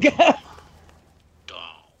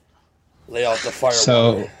 Lay out the fire.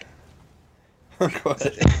 So, Go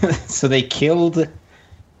ahead. so they killed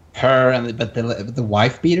her, but the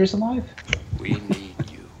wife beater's alive? We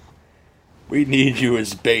need you. We need you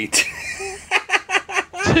as bait.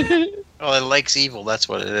 Oh, it likes evil, that's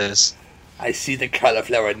what it is. I see the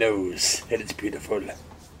cauliflower nose, and it's beautiful.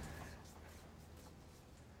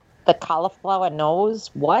 The cauliflower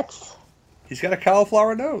nose? What? He's got a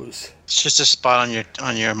cauliflower nose. It's just a spot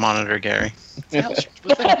on your monitor, Gary. What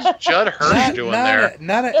the hell is Judd Hirsch doing there?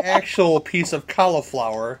 Not an actual piece of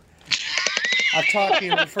cauliflower. I'm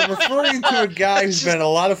talking referring to a guy who's been in a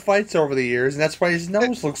lot of fights over the years, and that's why his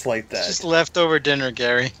nose looks like that. Just leftover dinner,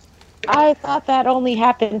 Gary. I thought that only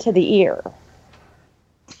happened to the ear.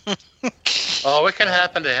 Oh, it can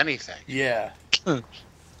happen to anything. Yeah. It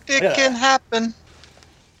can happen.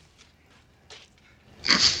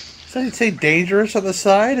 Does it say dangerous on the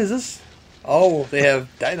side? Is this? Oh, they have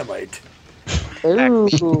dynamite.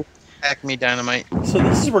 Ooh. Acme Dynamite. So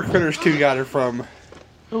this is where Critters 2 got it from.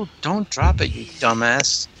 Oh, don't drop it, you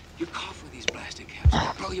dumbass. You cough with these plastic caps.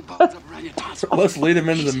 I'll blow your balls up around your tonsils. Let's lead him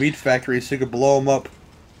into the meat factory so you can blow him up.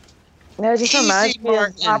 No, just reminds me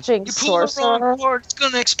of watching You pull the wrong Sorcerer. cord, it's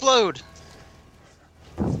gonna explode.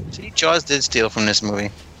 See, Jaws did steal from this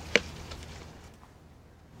movie.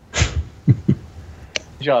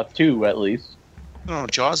 Jaws 2, at least. No,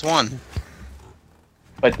 Jaws 1.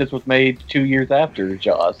 But this was made 2 years after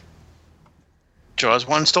Jaws. Jaws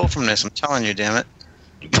 1 stole from this, I'm telling you, damn it.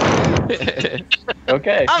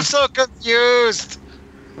 Okay. I'm so confused!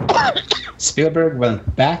 Spielberg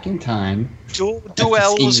went back in time. Duel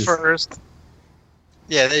was Excuse. first.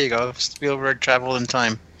 Yeah, there you go. Spielberg traveled in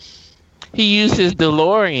time. He used his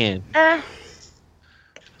DeLorean. And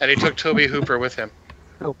he took Toby Hooper with him.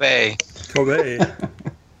 Obey. Kobe.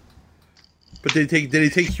 But did he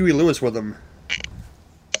take Huey Lewis with him?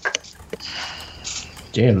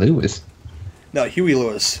 Jerry Lewis. No, Huey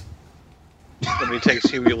Lewis. Nobody takes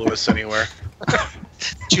Huey Lewis anywhere.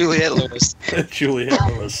 Juliette Lewis. Juliette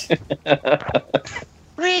Lewis.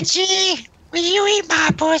 Richie, will you eat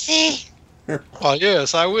my pussy? Oh,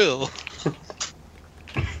 yes, I will.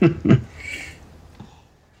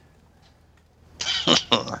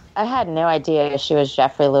 I had no idea she was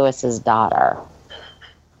Jeffrey Lewis's daughter.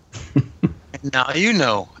 Now you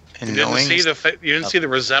know. And You didn't knowing see is- you didn't see the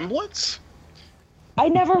resemblance? I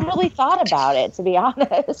never really thought about it, to be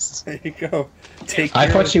honest. There you go. I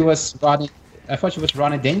thought she was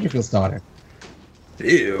Ronnie Dangerfield's daughter.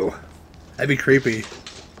 Ew. That'd be creepy.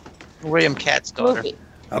 William Katz's daughter.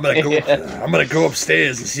 I'm gonna go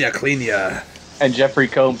upstairs and see how clean you are. And Jeffrey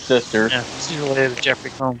Combs' sister. Yeah, she's related to Jeffrey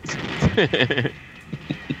Combs.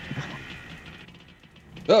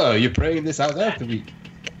 Oh, you're praying this out after week.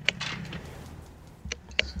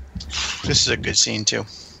 This is a good scene too.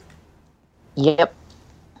 Yep.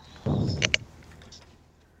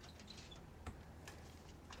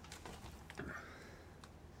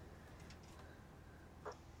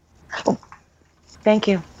 Thank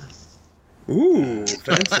you. Ooh,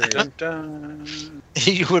 fancy.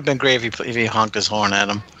 He would have been great if he honked his horn at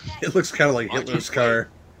him. It looks kind of like Hitler's car.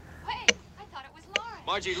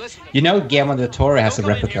 Margie, listen. You know, Guillermo del Toro has a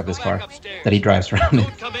replica of this car that he drives around in.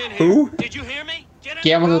 Who? Did you hear me?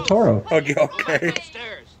 Guillermo del Toro. Okay.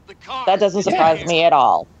 That doesn't surprise me at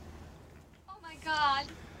all. Oh my god.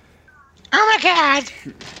 Oh my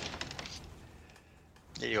god!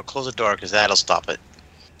 There you go. Close the door because that'll stop it.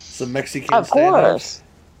 Some Mexican Of course.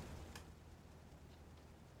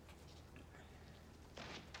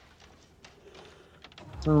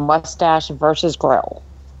 Mustache versus grill.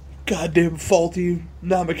 Goddamn faulty,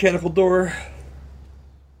 non-mechanical door.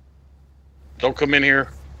 Don't come in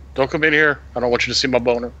here. Don't come in here. I don't want you to see my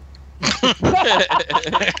boner. Don't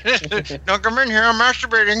come in here. I'm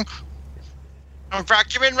masturbating. I'm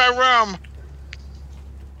vacuuming my room.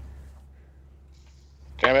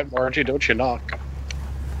 Damn it, Margie, don't you knock.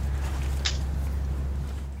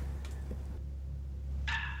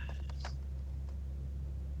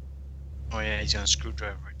 Oh yeah, he's gonna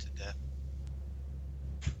screwdriver it to death.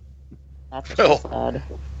 That's what Well, she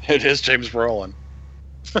said. it is James Brolin.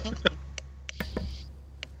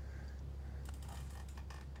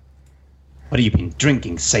 What have you been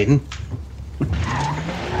drinking, Satan?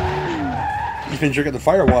 He's been drinking the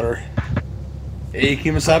fire water. Hey,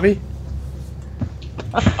 Kimasabi?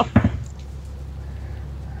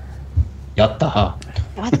 Yatta.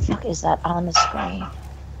 Why the fuck is that on the screen?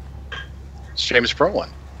 It's James Brolin.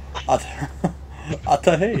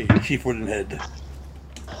 Hey, Chief Woodenhead.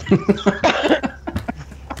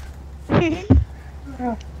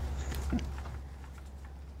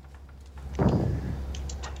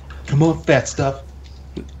 Come on, fat stuff.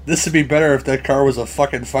 This would be better if that car was a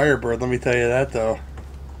fucking Firebird, let me tell you that, though.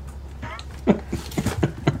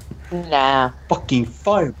 Nah. Fucking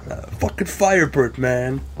Firebird. Fucking Firebird,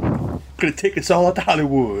 man. Gonna take us all out to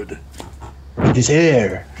Hollywood. With his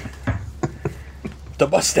hair. The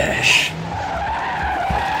mustache.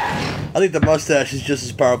 I think the mustache is just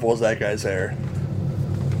as powerful as that guy's hair.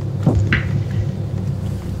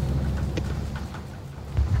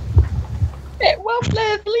 It won't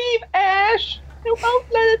let us leave, Ash. It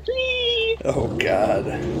won't let us leave. Oh, God.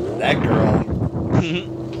 That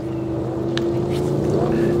girl.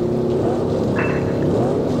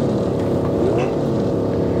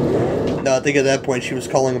 No, I think at that point she was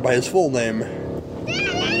calling him by his full name.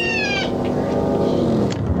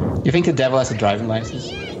 You think the devil has a driving license?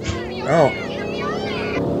 Oh.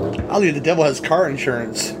 I believe the devil has car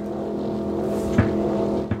insurance.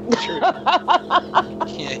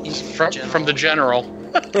 Yeah, he's From the general.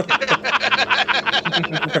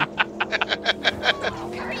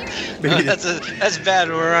 That's bad.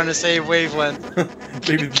 We're on the same wavelength.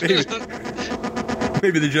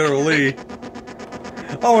 maybe the General Lee.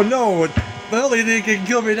 Oh no! The hell they can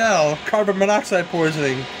kill me now? Carbon monoxide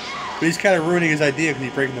poisoning. But he's kind of ruining his idea because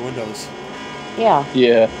he's breaking the windows. Yeah.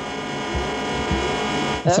 Yeah.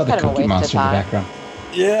 I saw the Cookie Monster in the background.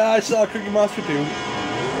 Yeah, I saw Cookie Monster too.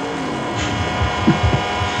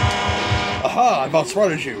 Aha! I've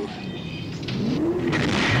outsmarted you.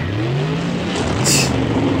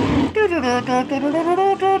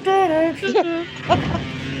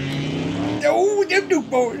 Oh, them Duke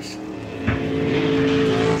boys.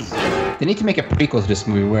 They need to make a prequel to this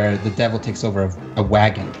movie where the devil takes over a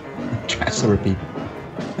wagon and drives over people.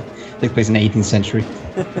 Takes place in the 18th century.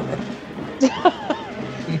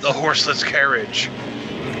 The horseless carriage.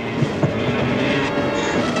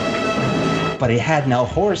 But it had no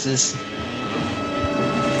horses.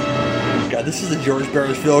 God, this is the George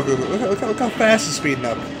Barris film. Look how fast it's speeding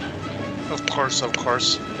up. Of course. Of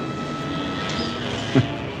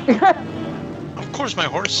course, my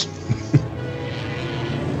horse.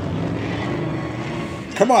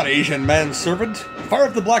 Come on, Asian manservant. Fire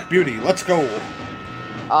up the Black Beauty. Let's go.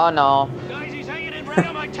 Oh no. Guys, he's hanging in right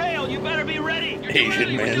on my tail. you better be ready.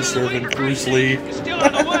 Asian man serving Bruce Lee. Still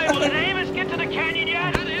on the way. Will it Amos get to the canyon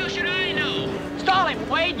yet? How the hell should I know? Stall him,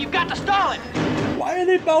 Wade. You've got to stall him. Why are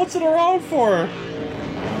they bouncing around for?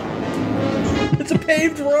 It's a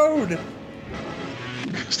paved road.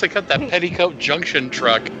 Because they got that Petticoat Junction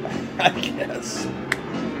truck. I guess.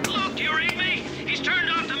 Look, do you read me? He's turned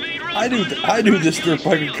off the main road. I knew this dirt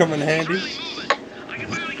bike would come in handy.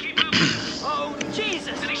 Oh,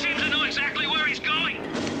 Jesus. And he seems to know exactly where he's going.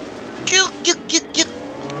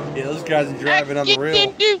 Yeah, those guys are driving on the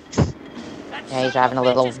rail. Yeah, he's driving a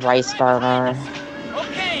little rice burner.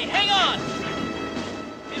 Okay, hang on.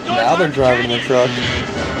 Now they're driving the truck.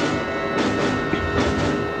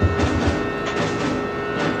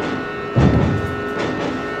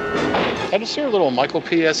 I just hear little Michael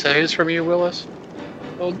PSAs from you, Willis.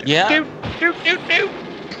 Yeah. Doot.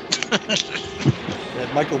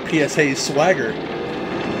 That Michael PSA swagger.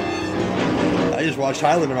 I just watched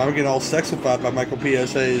Highlander. I'm getting all sexified by Michael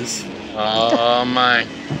PSAs. Oh my.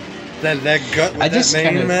 That gut with that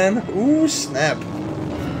mane, man. Ooh, snap.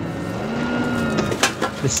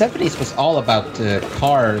 The 70s was all about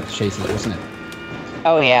car chases, wasn't it?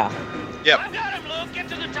 Oh, yeah. Yep.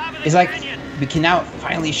 It's like we can now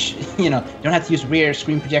finally, don't have to use rear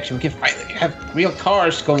screen projection. We can finally have real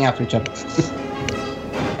cars going after each other.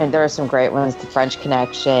 And there are some great ones. The French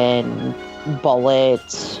Connection,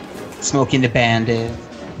 Bullet. Smokey and the Bandit.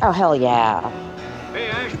 Oh, hell yeah. Hey,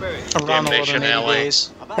 Ashbury. Damnation Alley.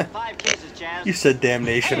 You said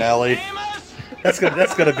Damnation Alley. That's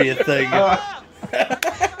gonna be a thing.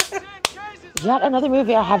 Yet another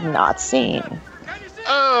movie I have not seen.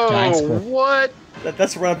 Oh, what?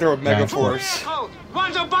 That's right up there with Megaforce.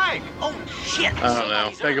 Runs a bike. Oh, shit. I don't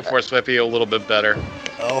know. Megaforce might be a little bit better.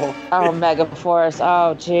 Oh. Oh, Megaforce.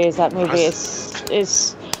 Oh, jeez, that movie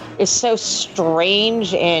is so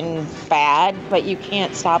strange and bad, but you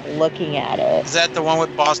can't stop looking at it. Is that the one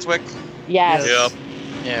with Bostwick? Yes. Yep.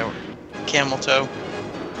 Yeah. Camel toe.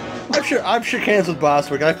 I've shook hands with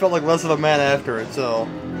Bostwick. I felt like less of a man after it, so.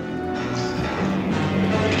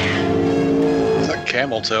 It's not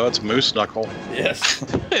camel toe, it's moose knuckle. Yes.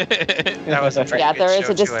 That was a pretty Yeah, good there is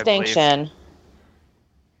show a too, I believe. distinction.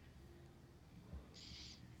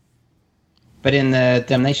 But in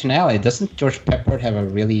Damnation Alley, doesn't George Pepper have a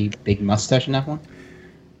really big mustache in that one?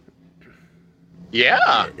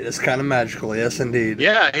 Yeah. It is kind of magical, yes, indeed.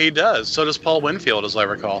 Yeah, he does. So does Paul Winfield, as I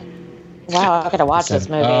recall. Wow, I gotta watch this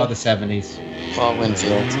movie. Oh, the 70s. Paul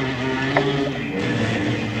Winfield.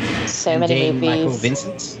 So many Jane movies. Michael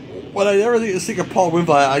Vincent. When I never think of Paul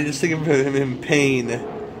Winfield, I just think of him in pain.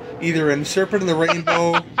 Either in Serpent in the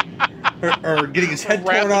Rainbow, or getting his head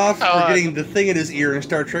torn off, or getting the thing in his ear in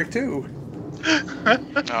Star Trek 2. Oh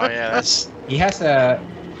yeah, that's. He has a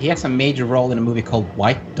major role in a movie called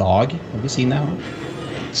White Dog. Have you seen that one?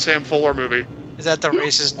 Sam Fuller movie. Is that the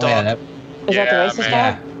racist dog? Oh, yeah, Is that the racist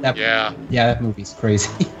man. dog? Yeah. That movie's crazy.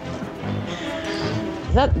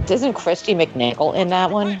 Isn't Christy McNichol in that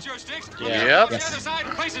one? Yep. Yes. I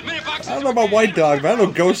don't know about White Dog, but I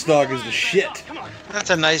know Ghost Dog is the shit. That's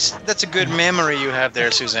a good memory you have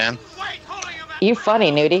there, Suzanne. You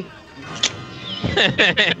funny, Nudie.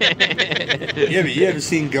 You haven't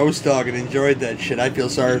seen Ghost Dog and enjoyed that shit. I feel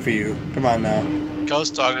sorry for you. Come on now.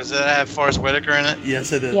 Ghost Dog, does that have Forrest Whitaker in it?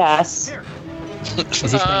 Yes, it is. Yes. Is he playing a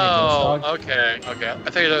ghost dog? Okay. I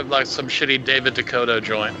think it like some shitty David Dakota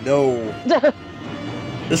joint. No.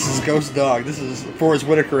 This is Ghost Dog. This is Forrest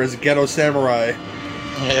Whitaker as Ghetto Samurai.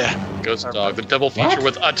 Yeah. Ghost Dog, the double feature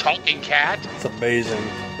with a talking cat. It's amazing.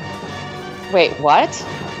 Wait, what?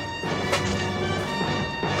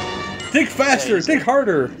 Think faster, think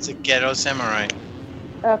harder. It's a Ghetto Samurai.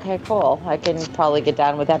 Okay, cool. I can probably get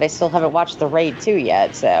down with that. I still haven't watched The Raid 2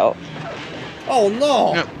 yet, so. Oh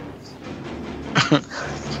no!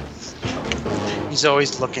 He's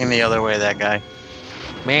always looking the other way, that guy.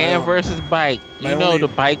 Man versus bike. You know the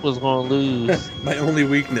bike was gonna lose. My only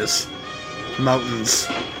weakness. Mountains.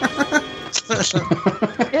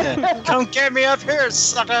 Come get me up here,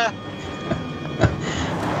 sucker!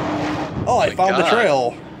 Oh, I found the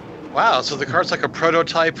trail. Wow, so the car's like a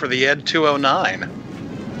prototype for the Ed 209.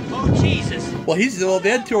 Oh, Jesus. Well,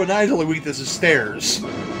 the Ed 209's only weakness is stairs.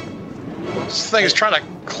 This thing is trying to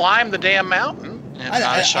climb the damn mountain.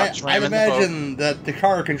 I'd imagine that the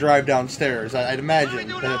car can drive downstairs. I'd imagine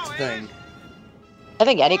that's the thing. I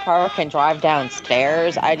think any car can drive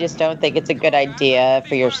downstairs. I just don't think it's a good idea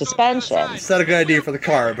for your suspension. It's not a good idea for the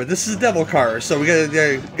car, but this is a devil car, so we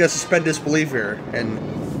gotta suspend disbelief here, and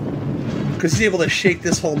because he's able to shake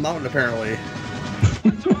this whole mountain apparently,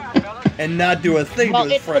 and not do a thing Well, to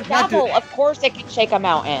its it's the front. devil. Of course, it can shake a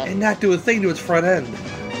mountain. And not do a thing to its front end.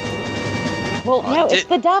 Well, no, it's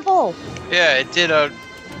the devil. Yeah, it did a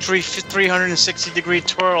 360-degree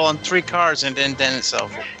twirl on 3 cars and then dent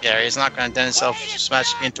itself. Yeah, it's not going to dent itself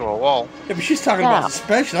smashing into a wall. Yeah, but she's talking about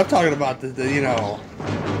suspension. I'm talking about the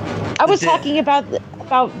I was talking about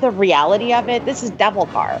the reality of it. This is Devil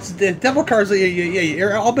Car. The Devil Cars,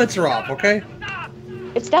 yeah, all bets are off, okay?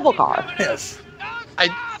 It's Devil Car. Yes.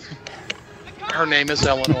 Her name is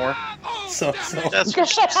Eleanor. So. That's what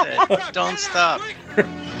she said. Don't stop.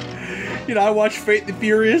 I watched Fate and the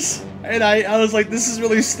Furious, and I was like, this is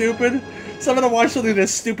really stupid. So I'm going to watch something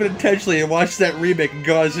that's stupid intentionally and watch that remake and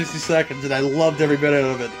go on 60 seconds, and I loved every minute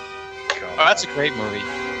of it. Oh, that's a great movie.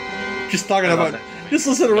 Just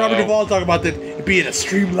listen to Robert Duvall talk about it being a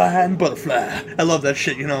streamlined butterfly. I love that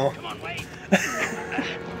shit,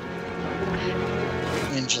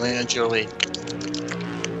 Angelina Jolie.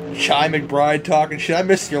 Chi McBride talking shit. I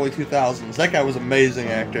missed the early 2000s. That guy was an amazing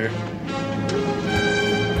actor.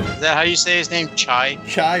 Is that how you say his name? Chai?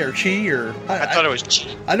 Chai or Chi or... I thought it was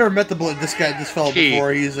Chi. I never met this fellow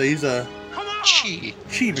before. He's a... Chi.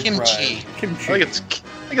 Chi McBride. Kimchi. I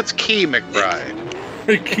think it's Key McBride.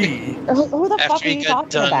 Key. Who the fuck After are he you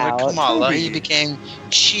got talking done about? with Kamala, Toby. he became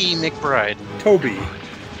Chi McBride. Toby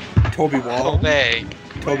Wall.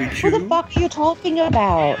 Toby Chu. Who the fuck are you talking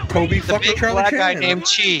about? Toby The fucking big Charlie black Chan. guy named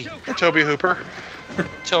Chi. Toby Hooper.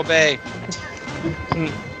 Tobey.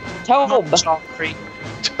 Tobe. Concrete.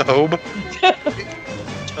 Tobe.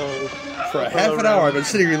 Tobe. For a half an hour, I've been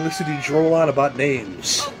sitting here listening to you droll on about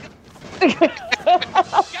names.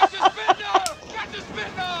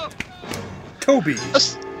 Toby.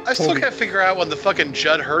 I still can't figure out when the fucking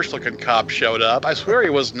Judd Hirsch looking cop showed up. I swear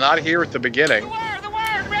he was not here at the beginning.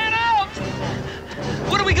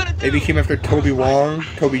 What are we gonna do? Maybe he came after Toby Wong,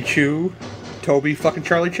 Toby Chu, Toby fucking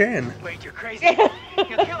Charlie Chan. Wait, you're crazy. You'll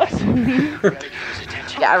kill us.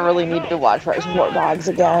 Yeah, I really need to watch Reservoir Dogs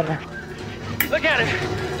again. Look at it.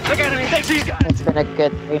 Look at him. He thinks he's got it. It's been a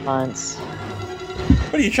good 3 months.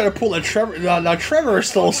 What are you trying to pull that Trevor? Now Trevor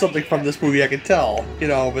stole something from this movie, I can tell,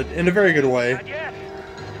 but in a very good way. Not yet.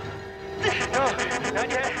 No, not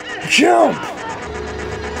yet. Jump!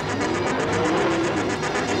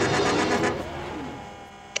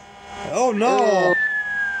 Oh no!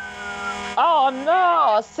 Oh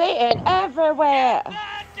no! Satan everywhere!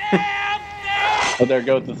 Oh, there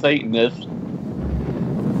goes the Satanist.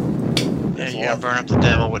 Yeah, you gotta burn up the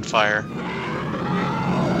devil with fire.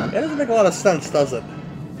 That doesn't make a lot of sense, does it?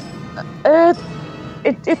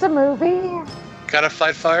 It's a movie. Gotta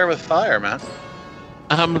fight fire with fire, man.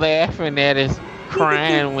 I'm laughing at it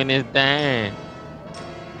crying when it's dying.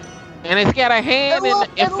 And it's got a hand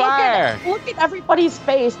in fire. Look at everybody's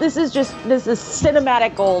face. This is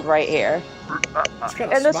cinematic gold right here.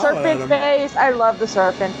 And the serpent face. I love the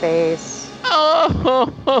serpent face.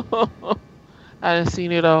 Oh, I done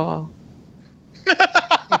seen it all.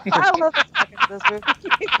 I love this movie.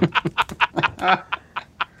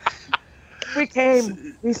 We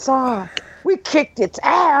came, we saw, we kicked its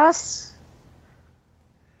ass.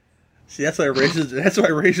 See, that's why Raises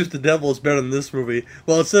the Devil is better than this movie.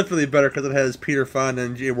 Well, it's definitely better because it has Peter Fonda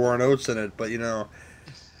and J. Warren Oates in it. But it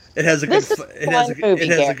has a good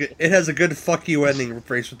it has a good fuck you ending.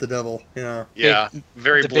 Race with the Devil. Yeah,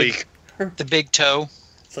 very bleak. The big toe.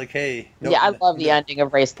 It's like, hey. Yeah, I love the ending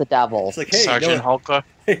of Race the Devil. It's like, hey, Sergeant Hulka.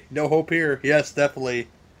 Hey, no hope here. Yes, definitely.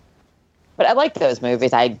 But I like those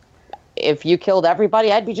movies. If you killed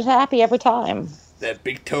everybody, I'd be just happy every time. That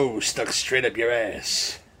big toe stuck straight up your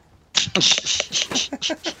ass.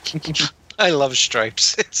 I love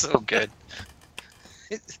Stripes. It's so good.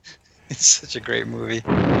 It's such a great movie.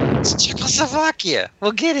 It's Czechoslovakia.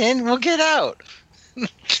 We'll get in. We'll get out.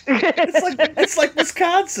 It's like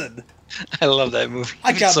Wisconsin. I love that movie.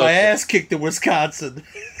 I got my ass kicked in Wisconsin.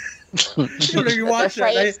 Whenever you watch it,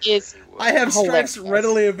 I have Stripes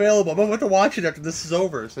readily available. I'm about to watch it after this is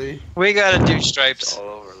over. See, we gotta do Stripes. It's all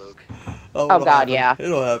over, Luke. Oh God, happen. yeah.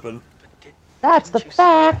 It'll happen. That's the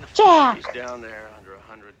fact, Jack. He's down there under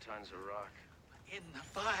 100 tons of rock. In the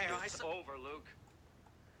fire. It's over, Luke.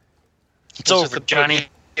 It's over, Johnny.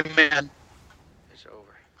 Man. It's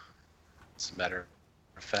over. It's a matter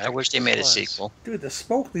of fact. I wish they made a sequel. Dude, the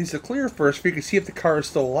smoke needs to clear first so you can see if the car is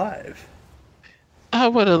still alive. I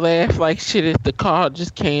would have laughed like shit if the car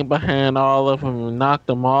just came behind all of them and knocked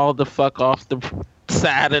them all the fuck off the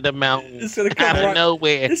side of the mountain out of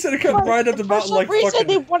nowhere. It's gonna come right up the mountain like reason fucking...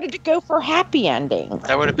 they wanted to go for a happy ending.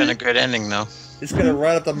 That would have been a good ending, though. It's gonna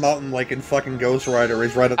ride up the mountain like in fucking Ghost Rider.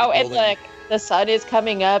 He's right up the building. And the sun is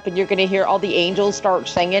coming up, and you're gonna hear all the angels start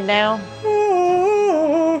singing now.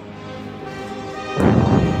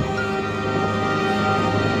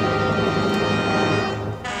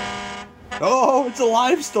 Oh, it's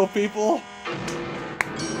alive still, people.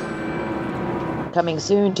 Coming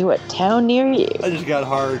soon to a town near you. I just got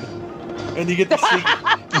hard. And you get the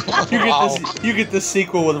sequel. You get the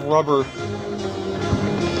sequel with Rubber.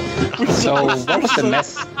 So what was the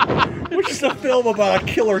mess? Which is a film about a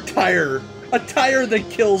killer tire. A tire that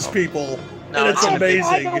kills people. And it's amazing.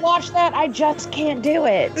 I can watch that. I just can't do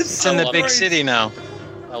it. It's in the big city now.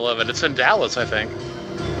 I love it. It's in Dallas, I think.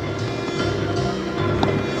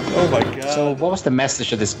 Oh my god. So what was the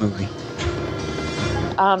message of this movie?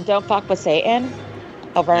 Don't fuck with Satan.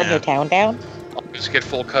 I'll burn your town down. Just get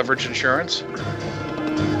full coverage insurance.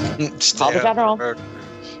 Call the general.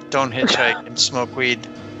 Don't hitchhike and smoke weed.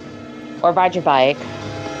 Or ride your bike.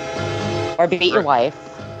 Or beat your wife.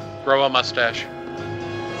 Grow a mustache.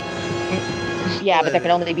 Yeah, but there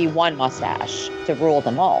can only be one mustache to rule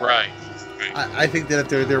them all. Right. I think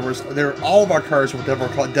that if all of our cars were devil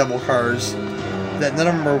cars, that none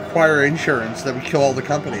of them require insurance, that would kill all the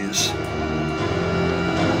companies.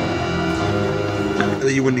 And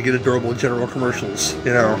then you wouldn't get adorable General commercials,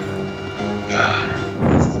 you know.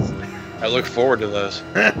 I look forward to those.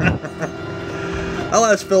 I'll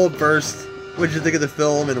ask Philip first. What did you think of the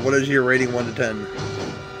film, and what is your rating 1 to 10?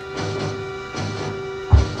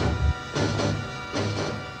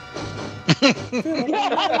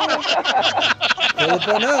 Philip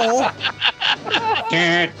O'Neill.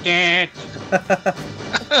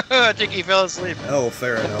 I think he fell asleep. Oh,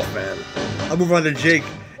 fair enough, man. I'll move on to Jake.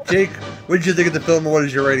 Jake, what did you think of the film, and what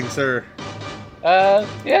is your rating, sir?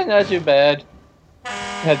 Yeah, not too bad.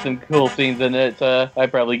 Had some cool scenes in it.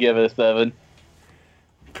 I'd probably give it a 7.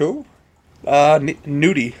 Cool.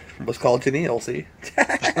 Nudie. Let's call it Neil, see?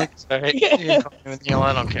 Sorry. Neil,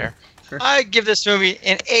 I don't care. I give this movie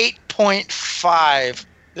an 8.5.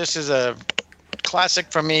 This is a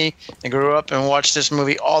classic for me. I grew up and watched this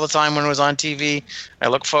movie all the time when it was on TV. I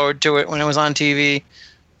look forward to it when it was on TV.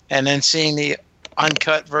 And then seeing the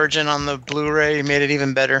uncut version on the Blu-ray made it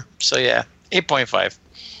even better. So yeah, 8.5.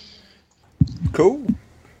 Cool.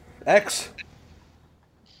 X.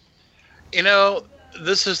 You know,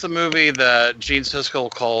 this is the movie that Gene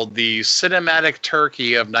Siskel called the cinematic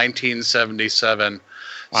turkey of 1977.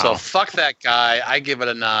 Wow. So fuck that guy. I give it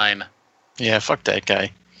a 9. Yeah, fuck that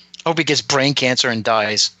guy. Hope he gets brain cancer and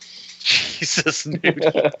dies. Jesus, dude.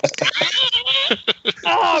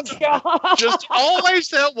 Oh, God. Just always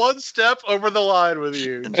that one step over the line with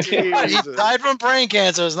you. He died from brain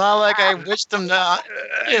cancer. It's not like I wished him to,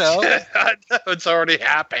 you know. It's already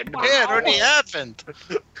happened. Yeah, it already happened.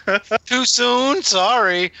 Too soon?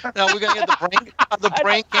 Sorry. Now we're going to get the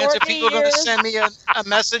brain cancer. People are going to send me a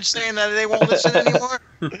message saying that they won't listen anymore.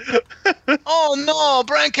 Oh, no.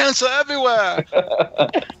 Brain cancer everywhere.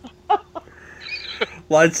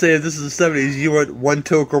 Well, I'd say if this is the 70s, you went one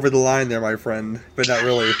toke over the line there, my friend. But not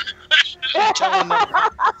really.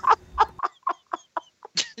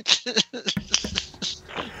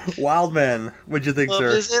 Wildman, what'd you think, sir?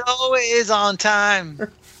 Is it always on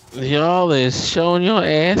time? Y'all is showing your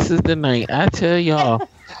asses tonight. I tell y'all.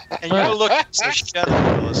 And you look so shut up.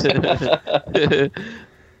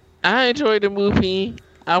 I enjoyed the movie.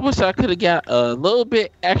 I wish I could have got a little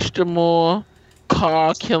bit extra more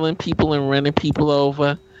car killing people and running people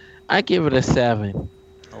over. I give it a 7.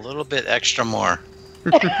 A little bit extra more.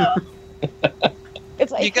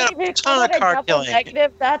 It's like You got a ton of car killing.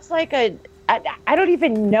 Negative. That's like a. I don't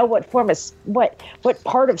even know what form of what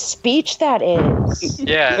part of speech that is.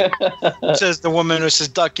 Yeah. Says the woman who says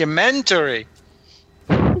documentary.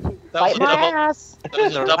 Bite my ass. That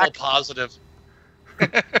was a double positive.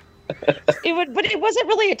 But it wasn't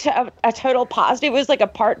really a total positive. It was like a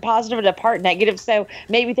part positive and a part negative. So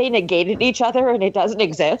maybe they negated each other and it doesn't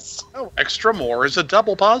exist. Oh, extra more is a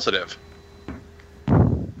double positive.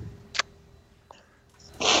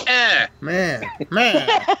 Man.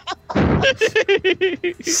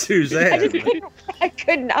 Suzanne. I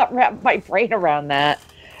could not wrap my brain around that.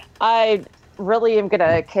 I really am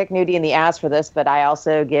gonna kick Nudie in the ass for this, but I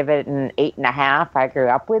also give it an 8.5. I grew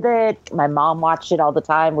up with it. My mom watched it all the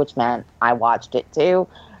time, which meant I watched it too.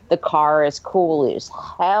 The car is cool as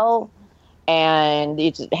hell, and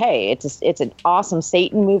it's an awesome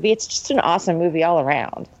Satan movie. It's just an awesome movie all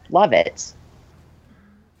around. Love it.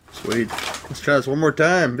 Sweet. Let's try this one more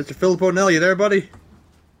time. Mr. Philip O'Neill, you there, buddy?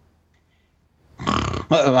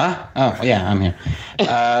 What? Oh, yeah, I'm here.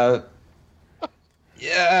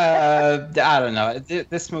 Yeah, I don't know.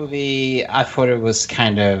 This movie, I thought it was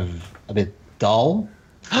kind of a bit dull.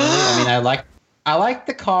 I mean, I like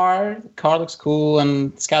the car. The car looks cool,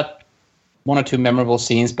 and it's got one or two memorable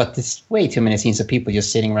scenes, but there's way too many scenes of people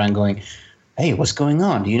just sitting around going, "Hey, what's going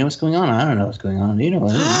on? Do you know what's going on? I don't know what's going on. Do you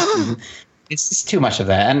know?" It's just too much of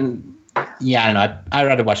that. And yeah, I don't know. I'd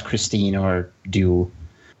rather watch Christine or do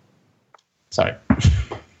Sorry.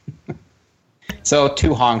 So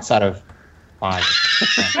 2 honks out of 5.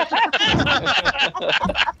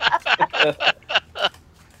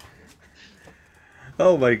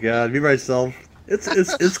 Oh my god, me myself.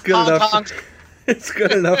 It's good enough. It's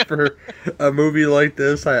good enough for a movie like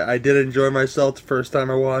this. I did enjoy myself the first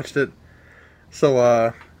time I watched it. So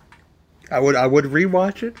I would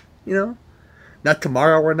rewatch it, you know? Not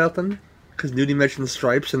tomorrow or nothing, because Nudie mentioned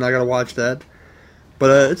Stripes and I gotta watch that.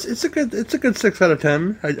 But it's a good 6 out of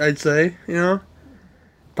 10, I'd say, you know?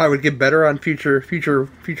 Probably would get better on future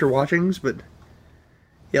watchings, but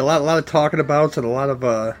yeah, a lot of talking abouts and a lot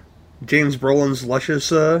of James Brolin's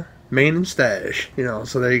luscious mane and stash, you know.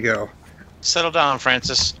 So there you go. Settle down,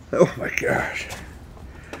 Francis. Oh my gosh.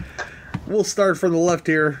 We'll start from the left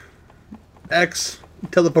here. X,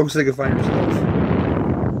 tell the folks they can find yourself.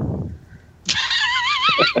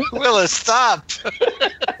 Willis, stop.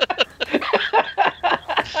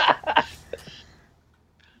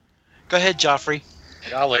 Go ahead, Joffrey.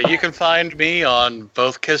 Golly, you can find me on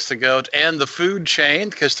both Kiss the Goat and The Food Chain.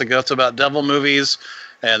 Kiss the Goat's about devil movies,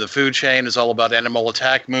 and The Food Chain is all about animal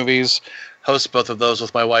attack movies. Host both of those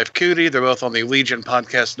with my wife, Cootie. They're both on the Legion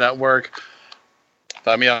Podcast Network.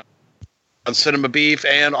 Find me on Cinema Beef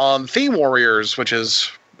and on Theme Warriors, which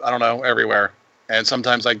is, I don't know, everywhere. And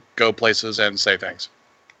sometimes I go places and say things.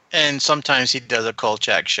 And sometimes he does a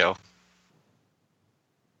Kolchak show.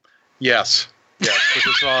 Yes, which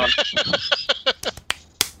is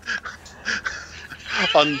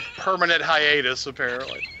on permanent hiatus,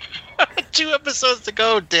 apparently. 2 episodes to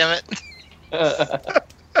go, damn it.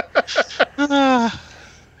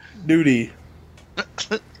 Nudie.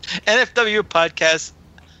 NFW Podcast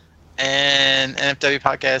and NFW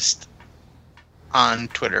Podcast on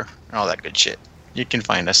Twitter and all that good shit. You can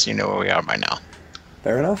find us. You know where we are by now.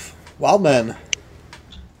 Fair enough. Wildman.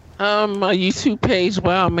 My YouTube page,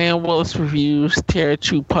 Wild Man Willis Reviews, Terror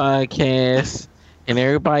True Podcast, and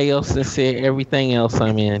everybody else that said everything else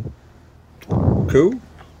I'm in. Cool.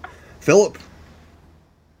 Philip.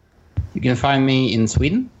 You can find me in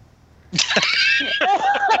Sweden.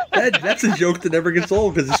 That's a joke that never gets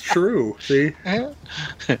old because it's true. See?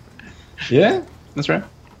 Yeah, that's right.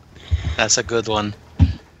 That's a good one.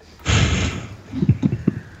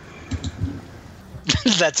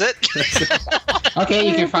 That's it? Okay,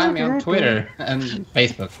 you can find me on Twitter and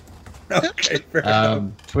Facebook. Okay, fair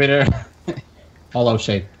enough. Twitter, Hollow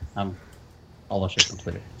Shape. I'm Hollow Shape on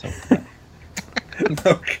Twitter. So, yeah.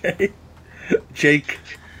 Okay. Jake.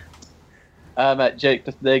 I'm at Jake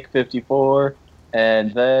the Snake 54,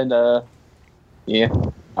 and then I'm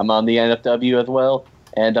on the NFW as well,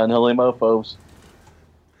 and on Holy Mofos.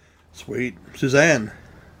 Sweet. Suzanne.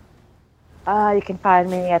 You can find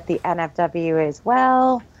me at the NFW as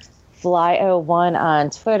well. Fly01 on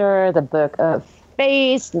Twitter. The Book of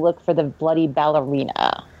Face. Look for the Bloody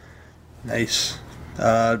Ballerina. Nice.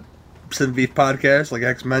 Sin Beef Podcast, like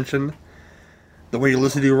X mentioned. The one you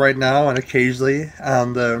listen to right now, and occasionally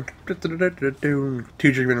on the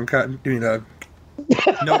Two Drink Venom doing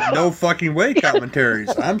no fucking way commentaries.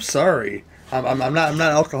 I'm sorry. I'm not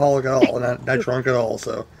alcoholic at all. I'm not drunk at all.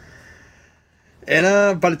 So,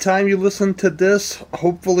 and by the time you listen to this,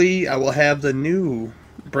 hopefully I will have the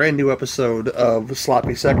brand new episode of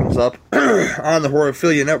Sloppy Seconds up on the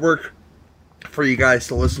Horrorphilia Network for you guys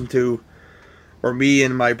to listen to, where me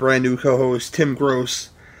and my brand new co-host Tim Gross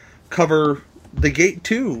cover The Gate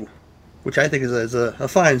 2, which I think is a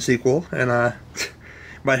fine sequel, and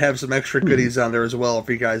might have some extra goodies on there as well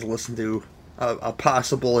for you guys to listen to a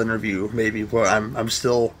possible interview, maybe. Well, I'm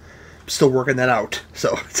still working that out.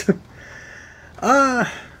 So,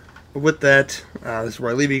 with that, this is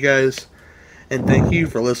where I leave you guys, and thank you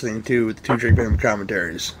for listening to the Two Drink Venom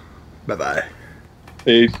Commentaries. Bye bye.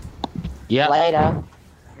 Peace. Yeah. Later.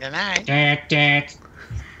 Good night. Dun,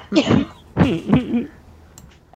 dun.